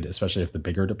really good, especially if the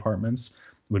bigger departments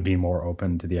would be more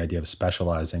open to the idea of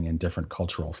specializing in different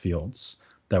cultural fields.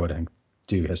 That would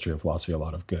do history of philosophy a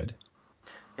lot of good.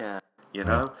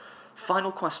 Yeah,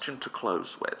 final question to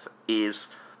close with is,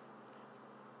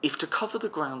 if to cover the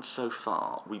ground so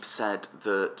far, we've said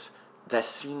that there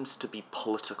seems to be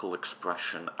political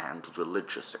expression and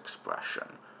religious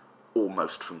expression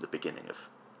almost from the beginning of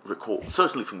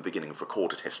certainly from the beginning of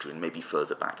recorded history, and maybe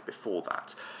further back before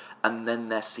that. And then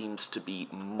there seems to be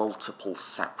multiple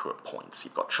separate points.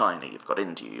 You've got China, you've got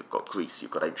India, you've got Greece, you've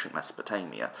got ancient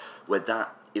Mesopotamia, where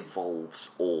that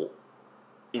evolves, or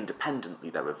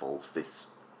independently there evolves this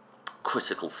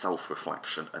critical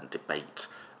self-reflection and debate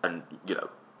and,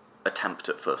 attempt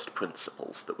at first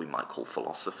principles that we might call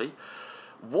philosophy.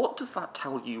 What does that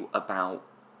tell you about,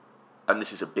 and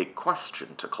this is a big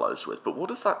question to close with, but what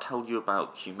does that tell you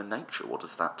about human nature? What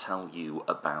does that tell you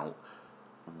about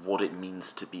what it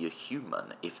means to be a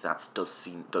human, if those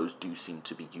do seem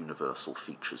to be universal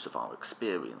features of our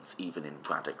experience, even in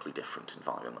radically different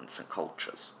environments and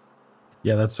cultures?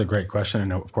 Yeah, that's a great question.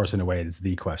 And of course, in a way, it's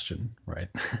the question, right?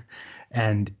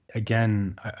 And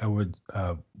again, I would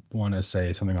want to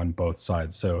say something on both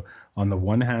sides. So on the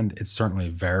one hand, it's certainly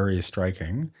very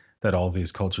striking that all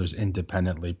these cultures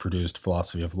independently produced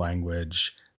philosophy of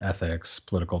language, ethics,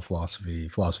 political philosophy,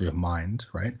 philosophy of mind,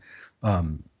 right?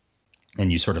 Um,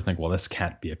 and you sort of think, well, this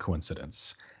can't be a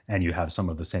coincidence. And you have some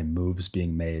of the same moves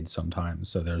being made sometimes.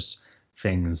 So there's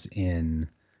things in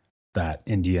that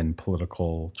Indian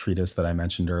political treatise that I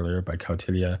mentioned earlier by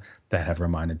Kautilya that have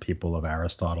reminded people of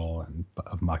Aristotle and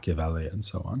of Machiavelli and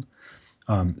so on.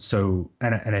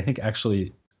 And I think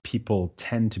actually people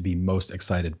tend to be most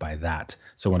excited by that.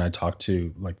 So when I talk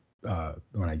to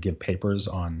when I give papers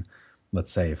on,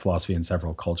 let's say, philosophy in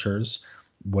several cultures,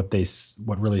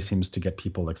 what really seems to get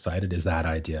people excited is that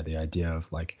idea, the idea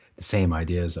of like the same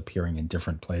ideas appearing in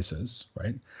different places,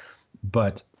 right?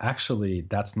 But actually,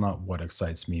 that's not what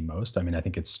excites me most. I mean, I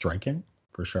think it's striking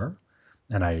for sure.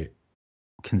 And I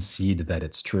concede that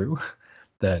it's true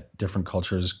that different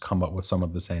cultures come up with some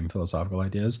of the same philosophical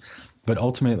ideas. But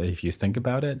ultimately, if you think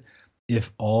about it,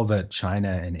 if all that China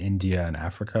and India and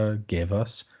Africa gave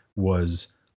us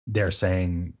was they're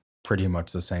saying pretty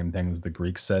much the same things the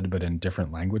Greeks said, but in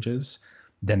different languages,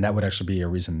 then that would actually be a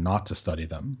reason not to study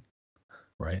them,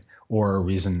 right? Or a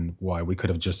reason why we could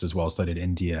have just as well studied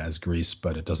India as Greece,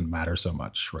 but it doesn't matter so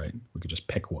much, right? We could just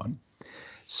pick one.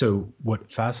 So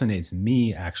what fascinates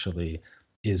me actually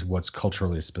is what's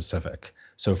culturally specific.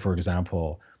 So for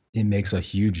example, it makes a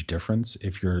huge difference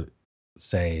if you're,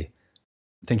 say,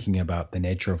 thinking about the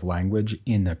nature of language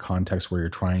in a context where you're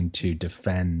trying to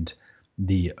defend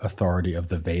the authority of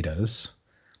the Vedas,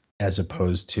 as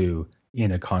opposed to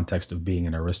in a context of being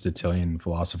an Aristotelian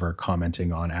philosopher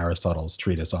commenting on Aristotle's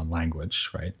treatise on language,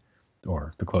 right?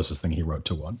 Or the closest thing he wrote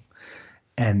to one.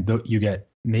 And you get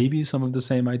maybe some of the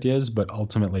same ideas, but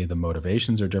ultimately the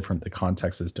motivations are different, the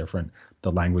context is different,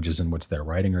 the languages in which they're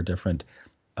writing are different,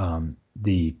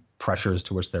 the pressures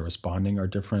to which they're responding are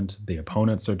different, the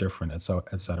opponents are different, et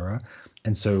cetera.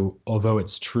 And so, although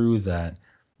it's true that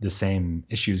the same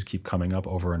issues keep coming up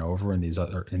over and over in these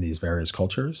various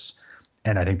cultures,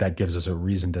 and I think that gives us a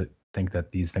reason to think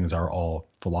that these things are all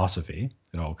philosophy.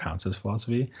 It all counts as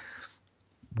philosophy.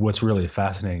 What's really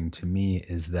fascinating to me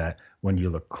is that when you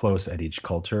look close at each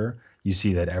culture, you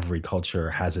see that every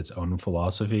culture has its own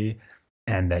philosophy,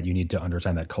 and that you need to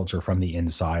understand that culture from the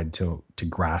inside to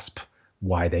grasp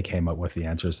why they came up with the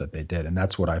answers that they did. And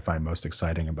that's what I find most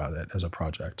exciting about it as a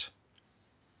project.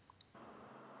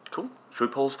 Cool. Should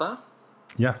we pause there?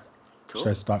 Yeah. Cool.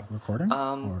 Should I stop recording?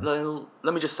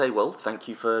 Let me just say, well, thank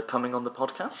you for coming on the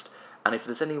podcast. And if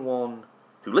there's anyone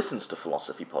who listens to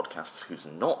philosophy podcasts who's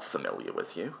not familiar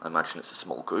with you, I imagine it's a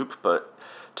small group, but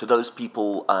to those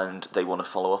people and they want to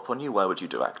follow up on you, where would you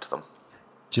direct them?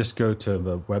 Just go to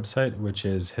the website, which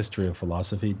is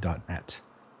historyofphilosophy.net.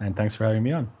 And thanks for having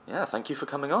me on. Yeah, thank you for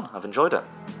coming on. I've enjoyed it.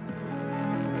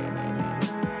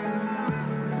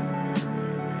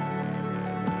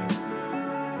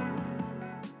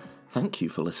 Thank you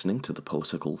for listening to the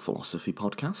Political Philosophy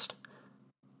Podcast.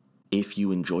 If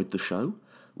you enjoyed the show,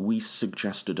 we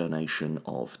suggest a donation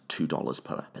of $2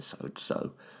 per episode.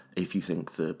 So if you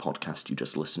think the podcast you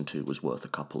just listened to was worth a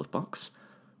couple of bucks,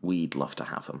 we'd love to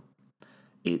have them.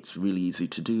 It's really easy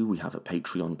to do. We have a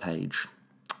Patreon page,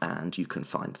 and you can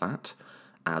find that,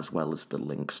 as well as the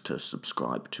links to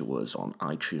subscribe to us on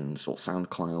iTunes or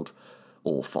SoundCloud,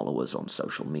 or follow us on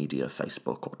social media,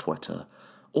 Facebook or Twitter.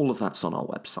 All of that's on our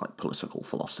website,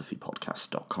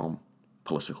 politicalphilosophypodcast.com.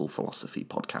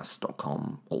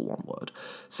 politicalphilosophypodcast.com, all one word.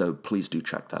 So please do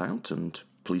check that out, and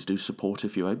please do support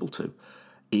if you're able to.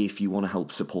 If you want to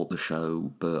help support the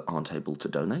show but aren't able to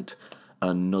donate,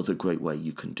 another great way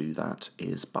you can do that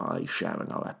is by sharing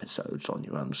our episodes on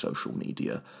your own social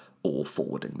media or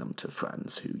forwarding them to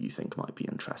friends who you think might be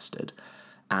interested.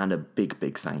 And a big,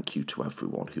 big thank you to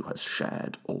everyone who has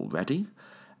shared already,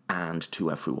 and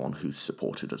to everyone who's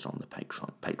supported us on the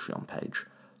Patreon page.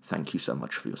 Thank you so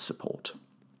much for your support.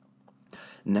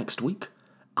 Next week,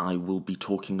 I will be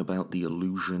talking about the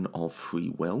illusion of free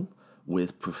will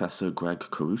with Professor Greg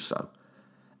Caruso.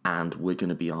 And we're going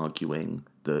to be arguing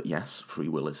that, yes, free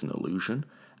will is an illusion,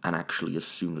 and actually as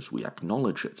soon as we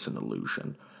acknowledge it's an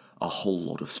illusion, a whole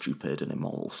lot of stupid and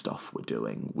immoral stuff we're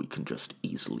doing we can just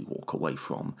easily walk away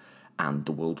from, and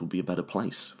the world will be a better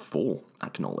place for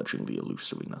acknowledging the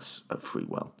illusoriness of free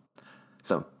will.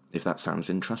 So, if that sounds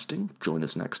interesting, join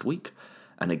us next week.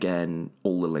 And again,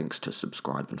 all the links to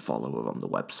subscribe and follow are on the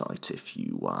website if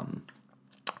you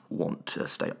want to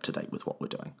stay up to date with what we're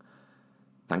doing.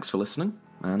 Thanks for listening,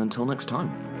 and until next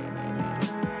time.